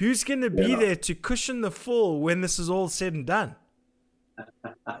roll. Who's going to be there to cushion the fall when this is all said and done?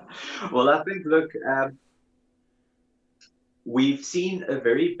 Well, I think, look, we've seen a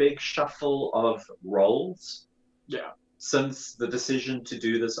very big shuffle of roles since the decision to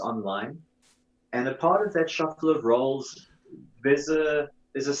do this online. And a part of that shuffle of roles, there's a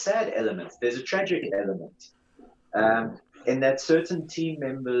sad element, there's a tragic element, in that certain team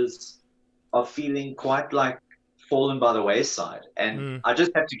members are feeling quite like fallen by the wayside. And I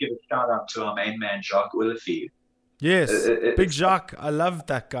just have to give a shout out to our main man, Jacques Olivier. Yes, Big Jacques. I love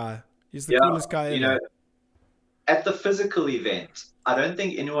that guy. He's the coolest guy ever. You know, at the physical event, I don't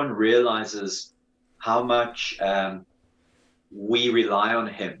think anyone realizes how much we rely on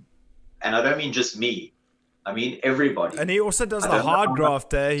him. And I don't mean just me. I mean everybody. And he also does the hard graft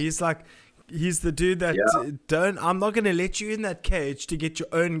there. He's the dude that I'm not going to let you in that cage to get your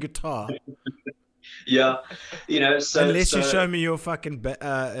own guitar. Yeah, you know, unless you show me your fucking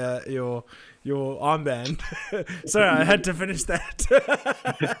your armband. Sorry, I had to finish that.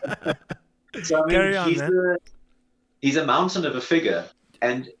 So I mean, carry on, he's a mountain of a figure,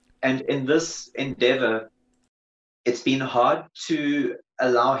 and in this endeavor, it's been hard to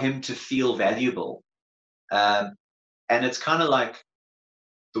allow him to feel valuable, and it's kind of like,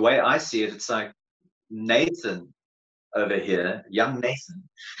 the way I see it, it's like Nathan over here, young Nathan,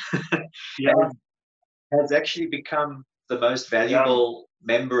 has actually become the most valuable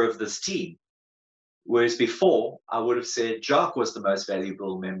member of this team. Whereas before, I would have said Jacques was the most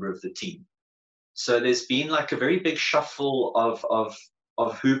valuable member of the team. So there's been like a very big shuffle of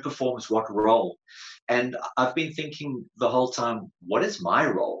who performs what role. And I've been thinking the whole time, what is my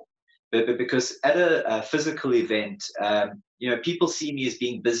role? But because at a physical event, you know, people see me as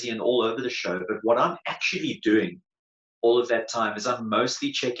being busy and all over the show. But what I'm actually doing all of that time is I'm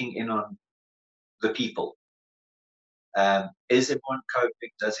mostly checking in on the people. Is everyone coping?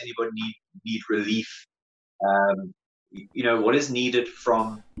 Does anybody need relief? You know, what is needed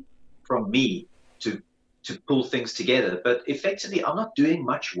from me to pull things together? But effectively, I'm not doing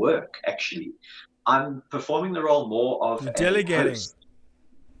much work. Actually, I'm performing the role more of delegating.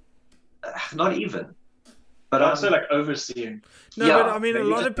 Not even. But I'd say like overseeing. No, but I mean, a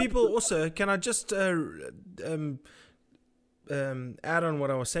lot of people also. Can I just add on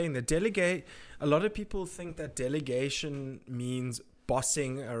what I was saying? A lot of people think that delegation means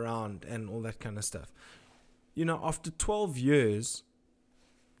bossing around and all that kind of stuff. You know, after 12 years,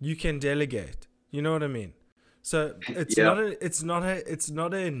 you can delegate. You know what I mean? So it's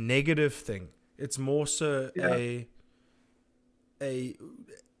not a negative thing. It's more so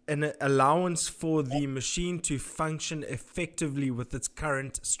an allowance for the machine to function effectively with its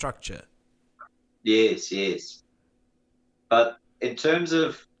current structure. Yes. But in terms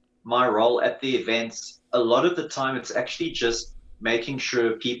of my role at the events, a lot of the time it's actually just making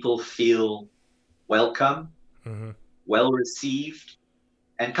sure people feel welcome, well received,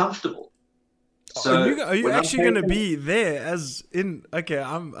 and comfortable. So are you actually going to be there as in? Okay,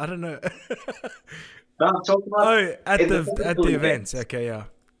 I don't know. No, I'm talking about at the events. Okay, yeah.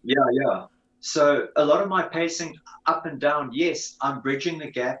 Yeah. So a lot of my pacing up and down, yes, I'm bridging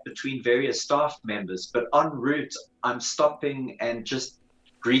the gap between various staff members, but en route, I'm stopping and just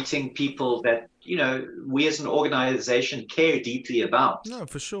greeting people that, you know, we as an organization care deeply about. No,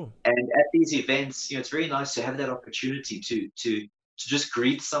 for sure. And at these events, you know, it's very nice to have that opportunity to just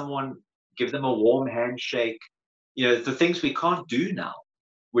greet someone, give them a warm handshake, you know, the things we can't do now,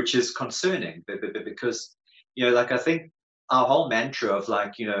 which is concerning because, you know, like I think our whole mantra of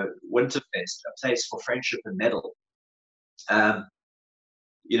like, you know, Winterfest, a place for friendship and metal,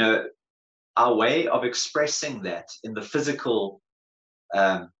 you know, our way of expressing that in the physical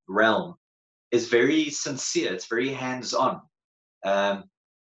realm is very sincere. It's very hands-on.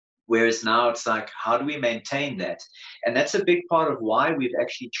 Whereas now it's like, how do we maintain that? And that's a big part of why we've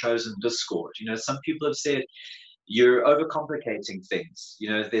actually chosen Discord. You know, some people have said, you're overcomplicating things. You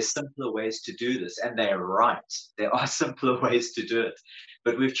know, there's simpler ways to do this. And they're right. There are simpler ways to do it.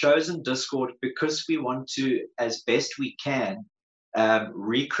 But we've chosen Discord because we want to, as best we can,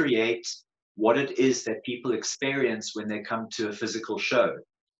 recreate what it is that people experience when they come to a physical show.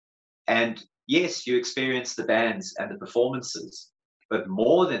 And yes, you experience the bands and the performances, but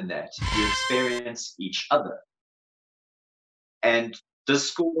more than that, you experience each other. And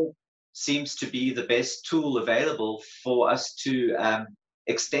Discord seems to be the best tool available for us to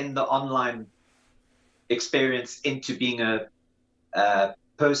extend the online experience into being a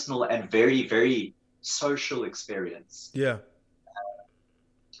personal and very, very social experience. Yeah.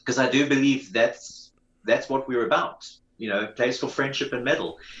 Because I do believe that's what we're about. You know, a place for friendship and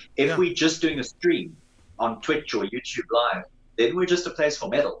metal. If we're just doing a stream on Twitch or YouTube Live, then we're just a place for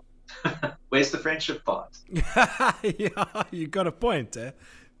metal. Where's the friendship part? Yeah, you got a point, eh?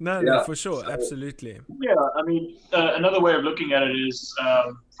 No, for sure, absolutely. Yeah, I mean, another way of looking at it is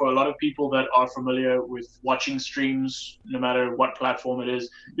for a lot of people that are familiar with watching streams, no matter what platform it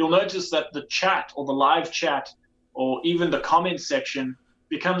is, you'll notice that the chat or the live chat or even the comment section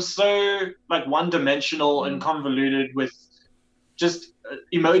becomes so like one-dimensional and convoluted with just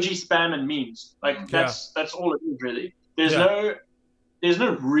emoji spam and memes. Like that's all it is really. There's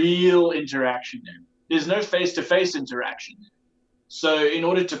no real interaction there. There's no face-to-face interaction. So in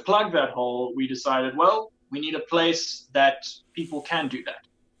order to plug that hole, we decided, well, we need a place that people can do that.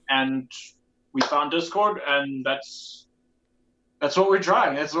 And we found Discord, and that's what we're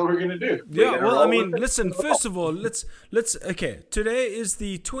trying. That's what we're going to do. Yeah, well, I mean, listen, first of all, let's okay, today is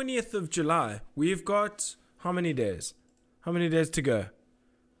the 20th of July. We've got how many days? How many days to go?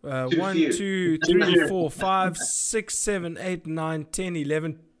 1, 2, 3, 4, 5, 6, 7, 8, 9, 10,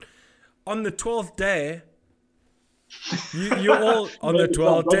 11. On the 12th day, you all on the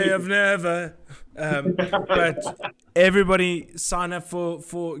 12th day of never. But everybody sign up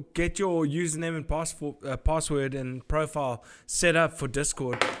for get your username and password and profile set up for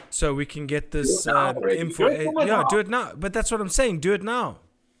Discord so we can get this info. Yeah, do it now. But that's what I'm saying. Do it now.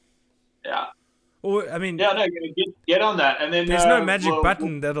 Yeah. Or I mean, yeah, no, get on that, and then there's no magic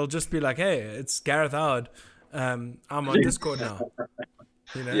button that'll just be like, hey, it's Gareth Howard. I'm on Discord now.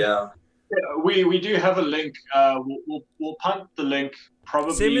 You know? Yeah. We do have a link. We'll punt the link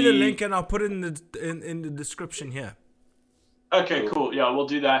probably. Send me the link and I'll put it in the description here. Okay, cool. Yeah, we'll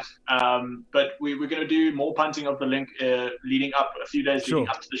do that. But we're going to do more punting of the link leading up a few days leading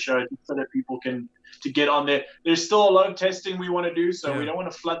up to the show, so that people can get on there. There's still a lot of testing we want to do, so we don't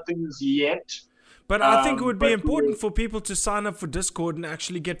want to flood things yet. But I think it would be important for people to sign up for Discord and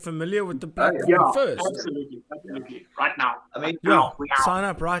actually get familiar with the platform first. Absolutely. Right now. I mean, sign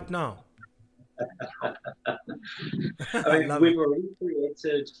up right now. I mean, we've already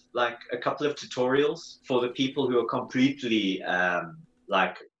created like a couple of tutorials for the people who are completely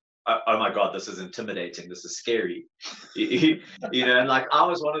like, oh my God, this is intimidating. This is scary. You know, and like I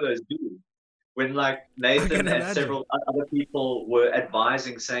was one of those dudes when like Nathan and several other people were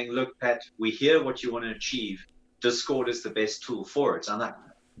advising, saying, look, Pat, we hear what you want to achieve. Discord is the best tool for it. So I'm like,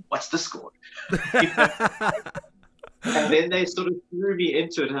 what's Discord? And then they sort of threw me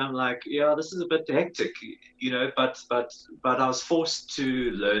into it, and I'm like, yeah, this is a bit hectic, you know, but I was forced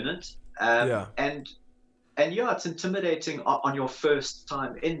to learn it. And yeah, it's intimidating on your first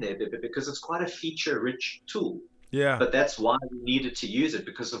time in there because it's quite a feature-rich tool. Yeah. But that's why we needed to use it,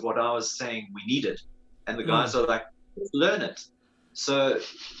 because of what I was saying we needed. And the guys are like, let's learn it. So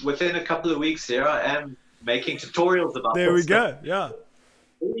within a couple of weeks here, I am making tutorials about there we go. Yeah.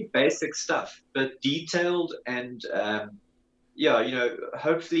 Really basic stuff, but detailed and yeah, you know,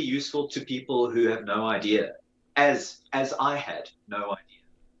 hopefully useful to people who have no idea, as I had no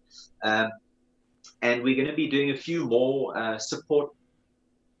idea. And we're going to be doing a few more support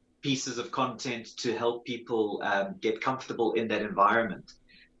pieces of content to help people get comfortable in that environment.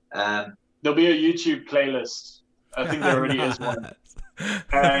 There'll be a YouTube playlist. I think there already is one.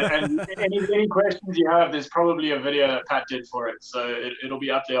 And any questions you have, there's probably a video that Pat did for it, so it'll be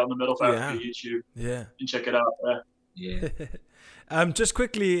up there on the Metal Factory YouTube. Yeah, and check it out. Yeah. Just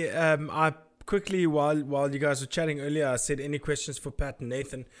quickly, while you guys were chatting earlier, I said any questions for Pat and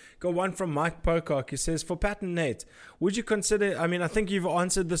Nathan. Got one from Mike Pocock. He says, for Pat and Nate, would you consider? I mean, I think you've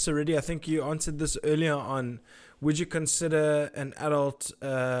answered this already. I think you answered this earlier on. Would you consider an adult?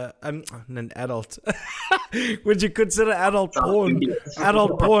 Would you consider adult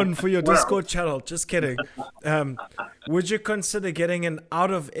porn for your Discord channel? Just kidding. Would you consider getting an out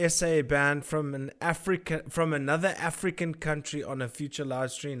of SA band from another African country on a future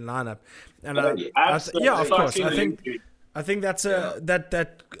live stream lineup? And yeah, of course. I think that's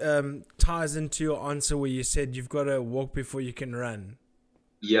that ties into your answer where you said you've got to walk before you can run.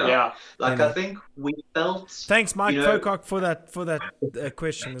 Yeah. Like I think we felt. Thanks, Mike Pocock, for that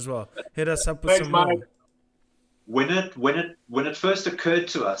question as well. Hit us up with some more. when it first occurred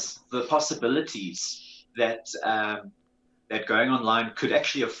to us, the possibilities that that going online could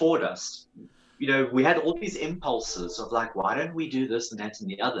actually afford us, we had all these impulses of like, why don't we do this and that and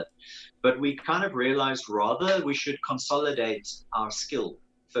the other? But we kind of realized rather we should consolidate our skill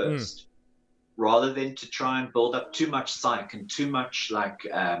first, rather than to try and build up too much psyche and too much like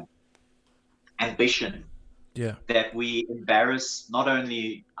ambition. Yeah. That we embarrass not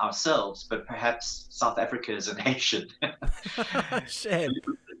only ourselves, but perhaps South Africa as a nation. Shit.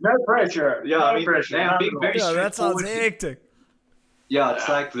 No pressure. Yeah, I mean, pressure. they are being very That sounds straightforward. hectic. Yeah, it's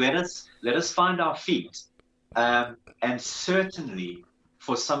like let us find our feet, and certainly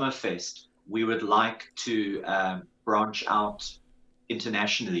for Summerfest we would like to branch out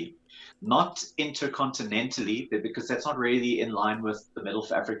internationally, not intercontinentally, because that's not really in line with the Middle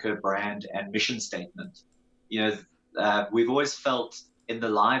of Africa brand and mission statement. We've always felt in the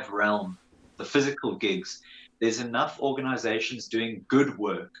live realm, the physical gigs, there's enough organizations doing good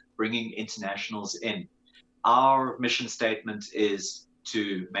work, bringing internationals in. Our mission statement is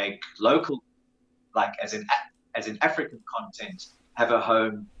to make local, like as in African content, have a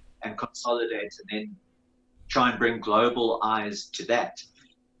home and consolidate, and then try and bring global eyes to that.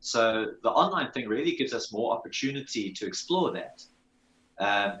 So the online thing really gives us more opportunity to explore that,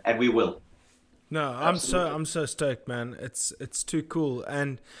 and we will. No, Absolutely. I'm so stoked, man. It's too cool.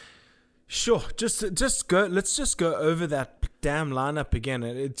 And sure, just go. Let's just go over that damn lineup again.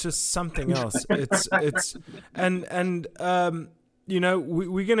 It's just something else. It's and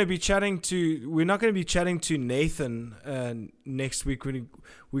we're gonna be chatting to. We're not gonna be chatting to Nathan next week.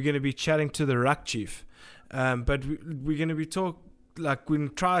 We're gonna be chatting to the Ruck Chief. But we're gonna be we're gonna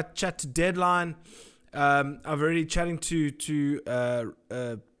try to chat to Deadline. I've already chatting to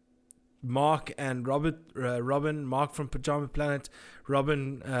Mark and Robin, Mark from Pajama Planet,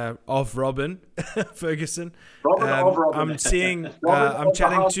 Robin of Robin Ferguson. Robin of Robin. I'm seeing. Robin I'm of the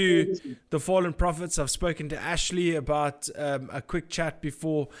chatting House to Ferguson. the Fallen Prophets. I've spoken to Ashley about a quick chat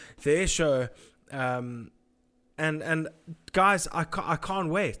before their show, and guys, I can't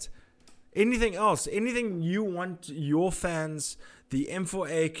wait. Anything else? Anything you want your fans, the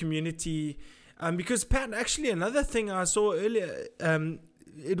M4A community? Because Pat, actually, another thing I saw earlier.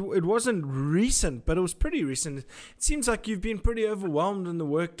 It wasn't recent, but it was pretty recent. It seems like you've been pretty overwhelmed in the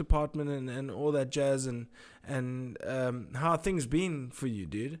work department and all that jazz, and how have things been for you,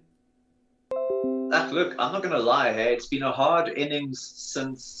 dude? Look, I'm not going to lie, hey, it's been a hard innings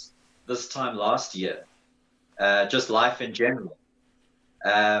since this time last year, just life in general.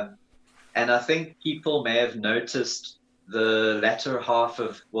 And I think people may have noticed the latter half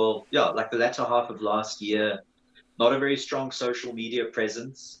of last year, not a very strong social media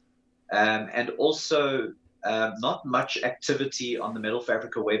presence, and also not much activity on the Metal of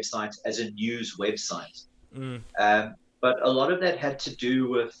Africa website as a news website. But a lot of that had to do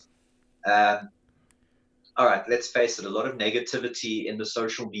with, all right, let's face it, a lot of negativity in the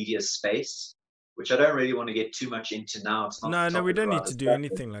social media space, which I don't really want to get too much into now. It's not No, we don't need to do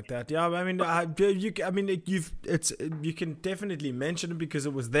anything like that. Yeah, I mean, you can definitely mention it because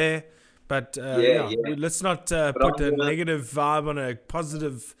it was there. But let's not put a negative vibe on a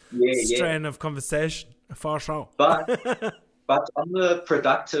positive strain of conversation. Far sure. But on the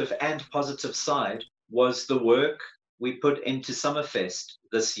productive and positive side was the work we put into Summerfest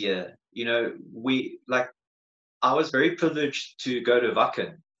this year. I was very privileged to go to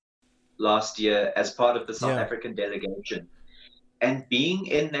Wacken last year as part of the South African delegation. And being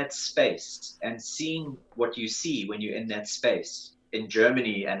in that space and seeing what you see when you're in that space in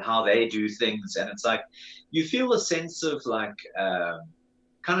Germany and how they do things, and it's like you feel a sense of like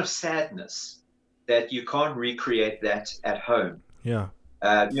kind of sadness that you can't recreate that at home.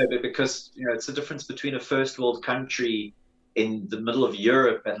 Because it's the difference between a first world country in the middle of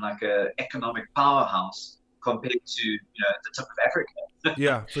Europe and like a economic powerhouse compared to the tip of Africa.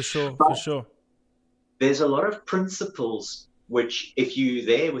 For sure. There's a lot of principles which, if you're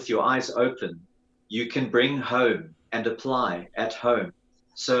there with your eyes open, you can bring home and apply at home.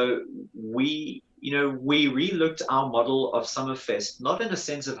 So we relooked our model of Summerfest, not in a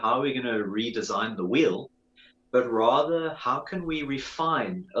sense of how we're going to redesign the wheel, but rather how can we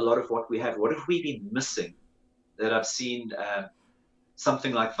refine a lot of what we have? What have we been missing that I've seen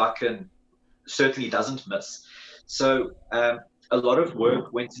something like Wacken certainly doesn't miss? So a lot of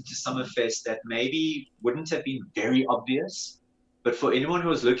work went into Summerfest that maybe wouldn't have been very obvious, but for anyone who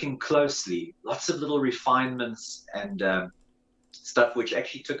was looking closely, lots of little refinements and stuff which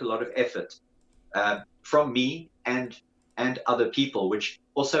actually took a lot of effort from me and other people, which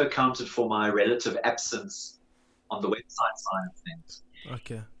also accounted for my relative absence on the website side of things.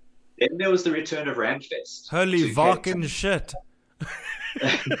 Okay. Then there was the return of Ramfest. Holy fucking shit.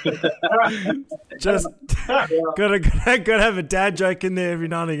 Just gotta have a dad joke in there every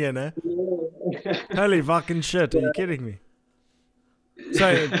now and again, eh? Holy fucking shit, are you kidding me?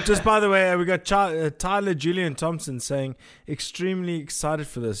 So, just by the way, we got Tyler Julian Thompson saying, extremely excited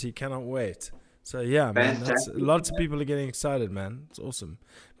for this. He cannot wait. So, yeah, man, lots of people are getting excited, man. It's awesome.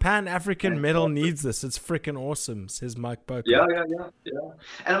 Pan-African metal needs this. It's freaking awesome, says Mike Poker. Yeah.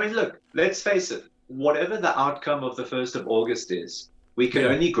 And I mean, look, let's face it. Whatever the outcome of the 1st of August is, we can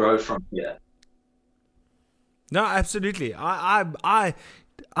only grow from here. No, absolutely. I've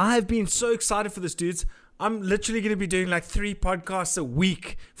been so excited for this, dudes. I'm literally going to be doing like 3 podcasts a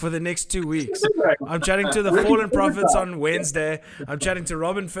week for the next 2 weeks. I'm chatting to the Fallen Prophets on Wednesday. I'm chatting to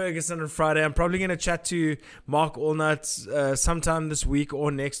Robin Ferguson on Friday. I'm probably going to chat to Mark Allnuts sometime this week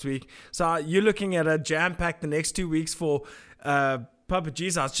or next week. So you're looking at a jam-packed the next 2 weeks for Papa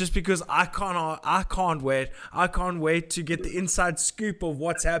Jesus, just because I can't wait. I can't wait to get the inside scoop of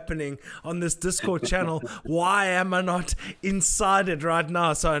what's happening on this Discord channel. Why am I not inside it right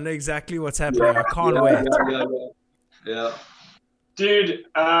now? So I know exactly what's happening. I can't wait. Yeah. Dude,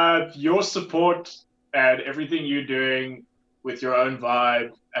 your support and everything you're doing with your own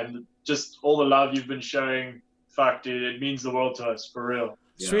vibe and just all the love you've been showing, fuck, dude, it means the world to us, for real.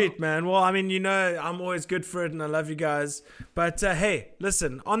 Sweet, man. Well, I mean, you know, I'm always good for it and I love you guys. But hey,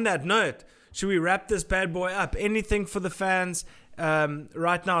 listen, on that note, should we wrap this bad boy up? Anything for the fans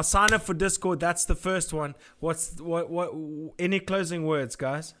right now? Sign up for Discord. That's the first one. What any closing words,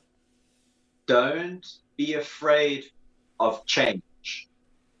 guys? Don't be afraid of change.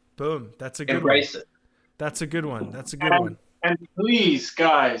 Boom. That's a good Embrace one. it. That's a good one. That's a good one. And please,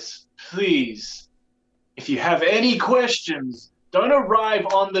 guys, please, if you have any questions, don't arrive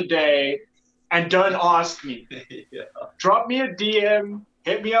on the day and don't ask me. Drop me a DM,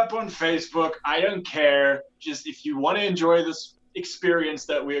 hit me up on Facebook. I don't care. Just if you want to enjoy this experience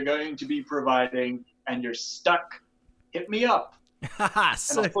that we're going to be providing and you're stuck, hit me up.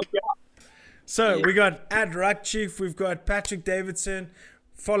 So we got @RuckChief, we've got Patrick Davidson.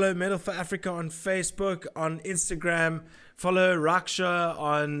 Follow Metal for Africa on Facebook, on Instagram. Follow Raksha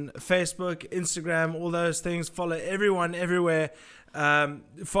on Facebook, Instagram, all those things. Follow everyone everywhere.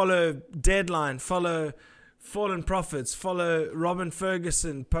 Follow Deadline. Follow Fallen Prophets. Follow Robin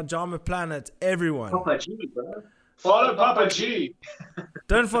Ferguson, Pajama Planet, everyone. Papa G, bro. Follow Papa G.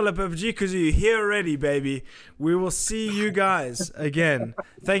 Don't follow Papa G because you're here already, baby. We will see you guys again.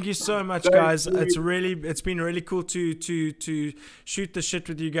 Thank you so much, guys. It's been really cool to shoot the shit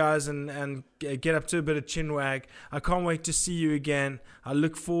with you guys and get up to a bit of chinwag. I can't wait to see you again. I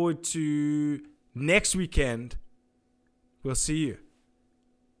look forward to next weekend. We'll see you.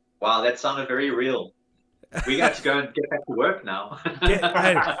 Wow, that sounded very real. We got to go and get back to work now.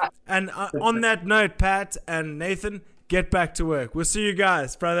 And on that note, Pat and Nathan, get back to work. We'll see you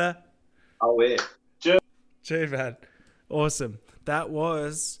guys, brother. I'll wait. Cheers, man. Awesome. That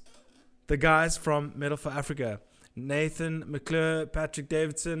was the guys from Metal for Africa. Nathan McClure, Patrick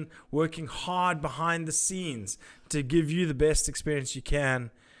Davidson, working hard behind the scenes to give you the best experience you can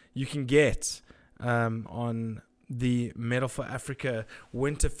get on the Metal for Africa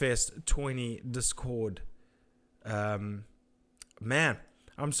Winterfest 20 Discord. Man,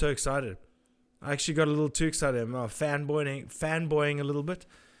 I'm so excited. I actually got a little too excited. I'm fanboying a little bit.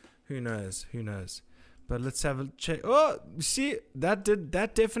 Who knows? But let's have a check. Oh, see, that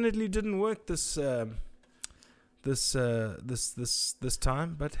definitely didn't work this time. But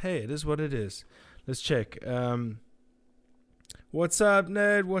hey, it is what it is. Let's check. What's up,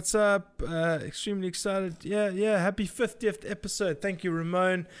 Ned? What's up? Extremely excited. Yeah. Happy 50th episode. Thank you,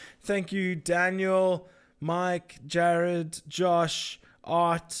 Ramon. Thank you, Daniel, Mike, Jared, Josh,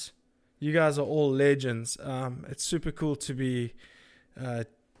 Art. You guys are all legends. It's super cool to be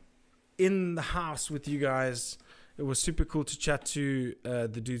in the house with you guys. It was super cool to chat to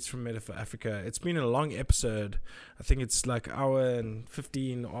the dudes from Metal for Africa. It's been a long episode. I think it's like an hour and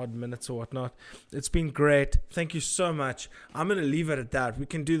 15 odd minutes or whatnot. It's been great. Thank you so much. I'm going to leave it at that. We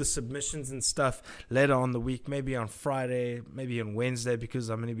can do the submissions and stuff later on the week, maybe on Friday, maybe on Wednesday, because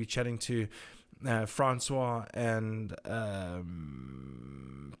I'm going to be chatting to Francois and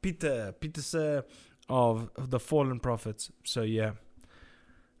Peter Sir of the Fallen Prophets. So yeah.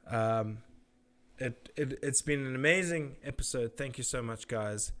 It's been an amazing episode. Thank you so much,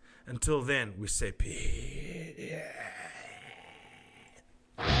 guys. Until then, we say peace.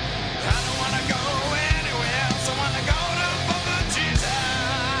 I don't want to go anywhere else. I want to go to Papa Jesus.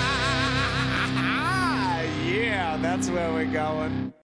 Yeah, that's where we're going.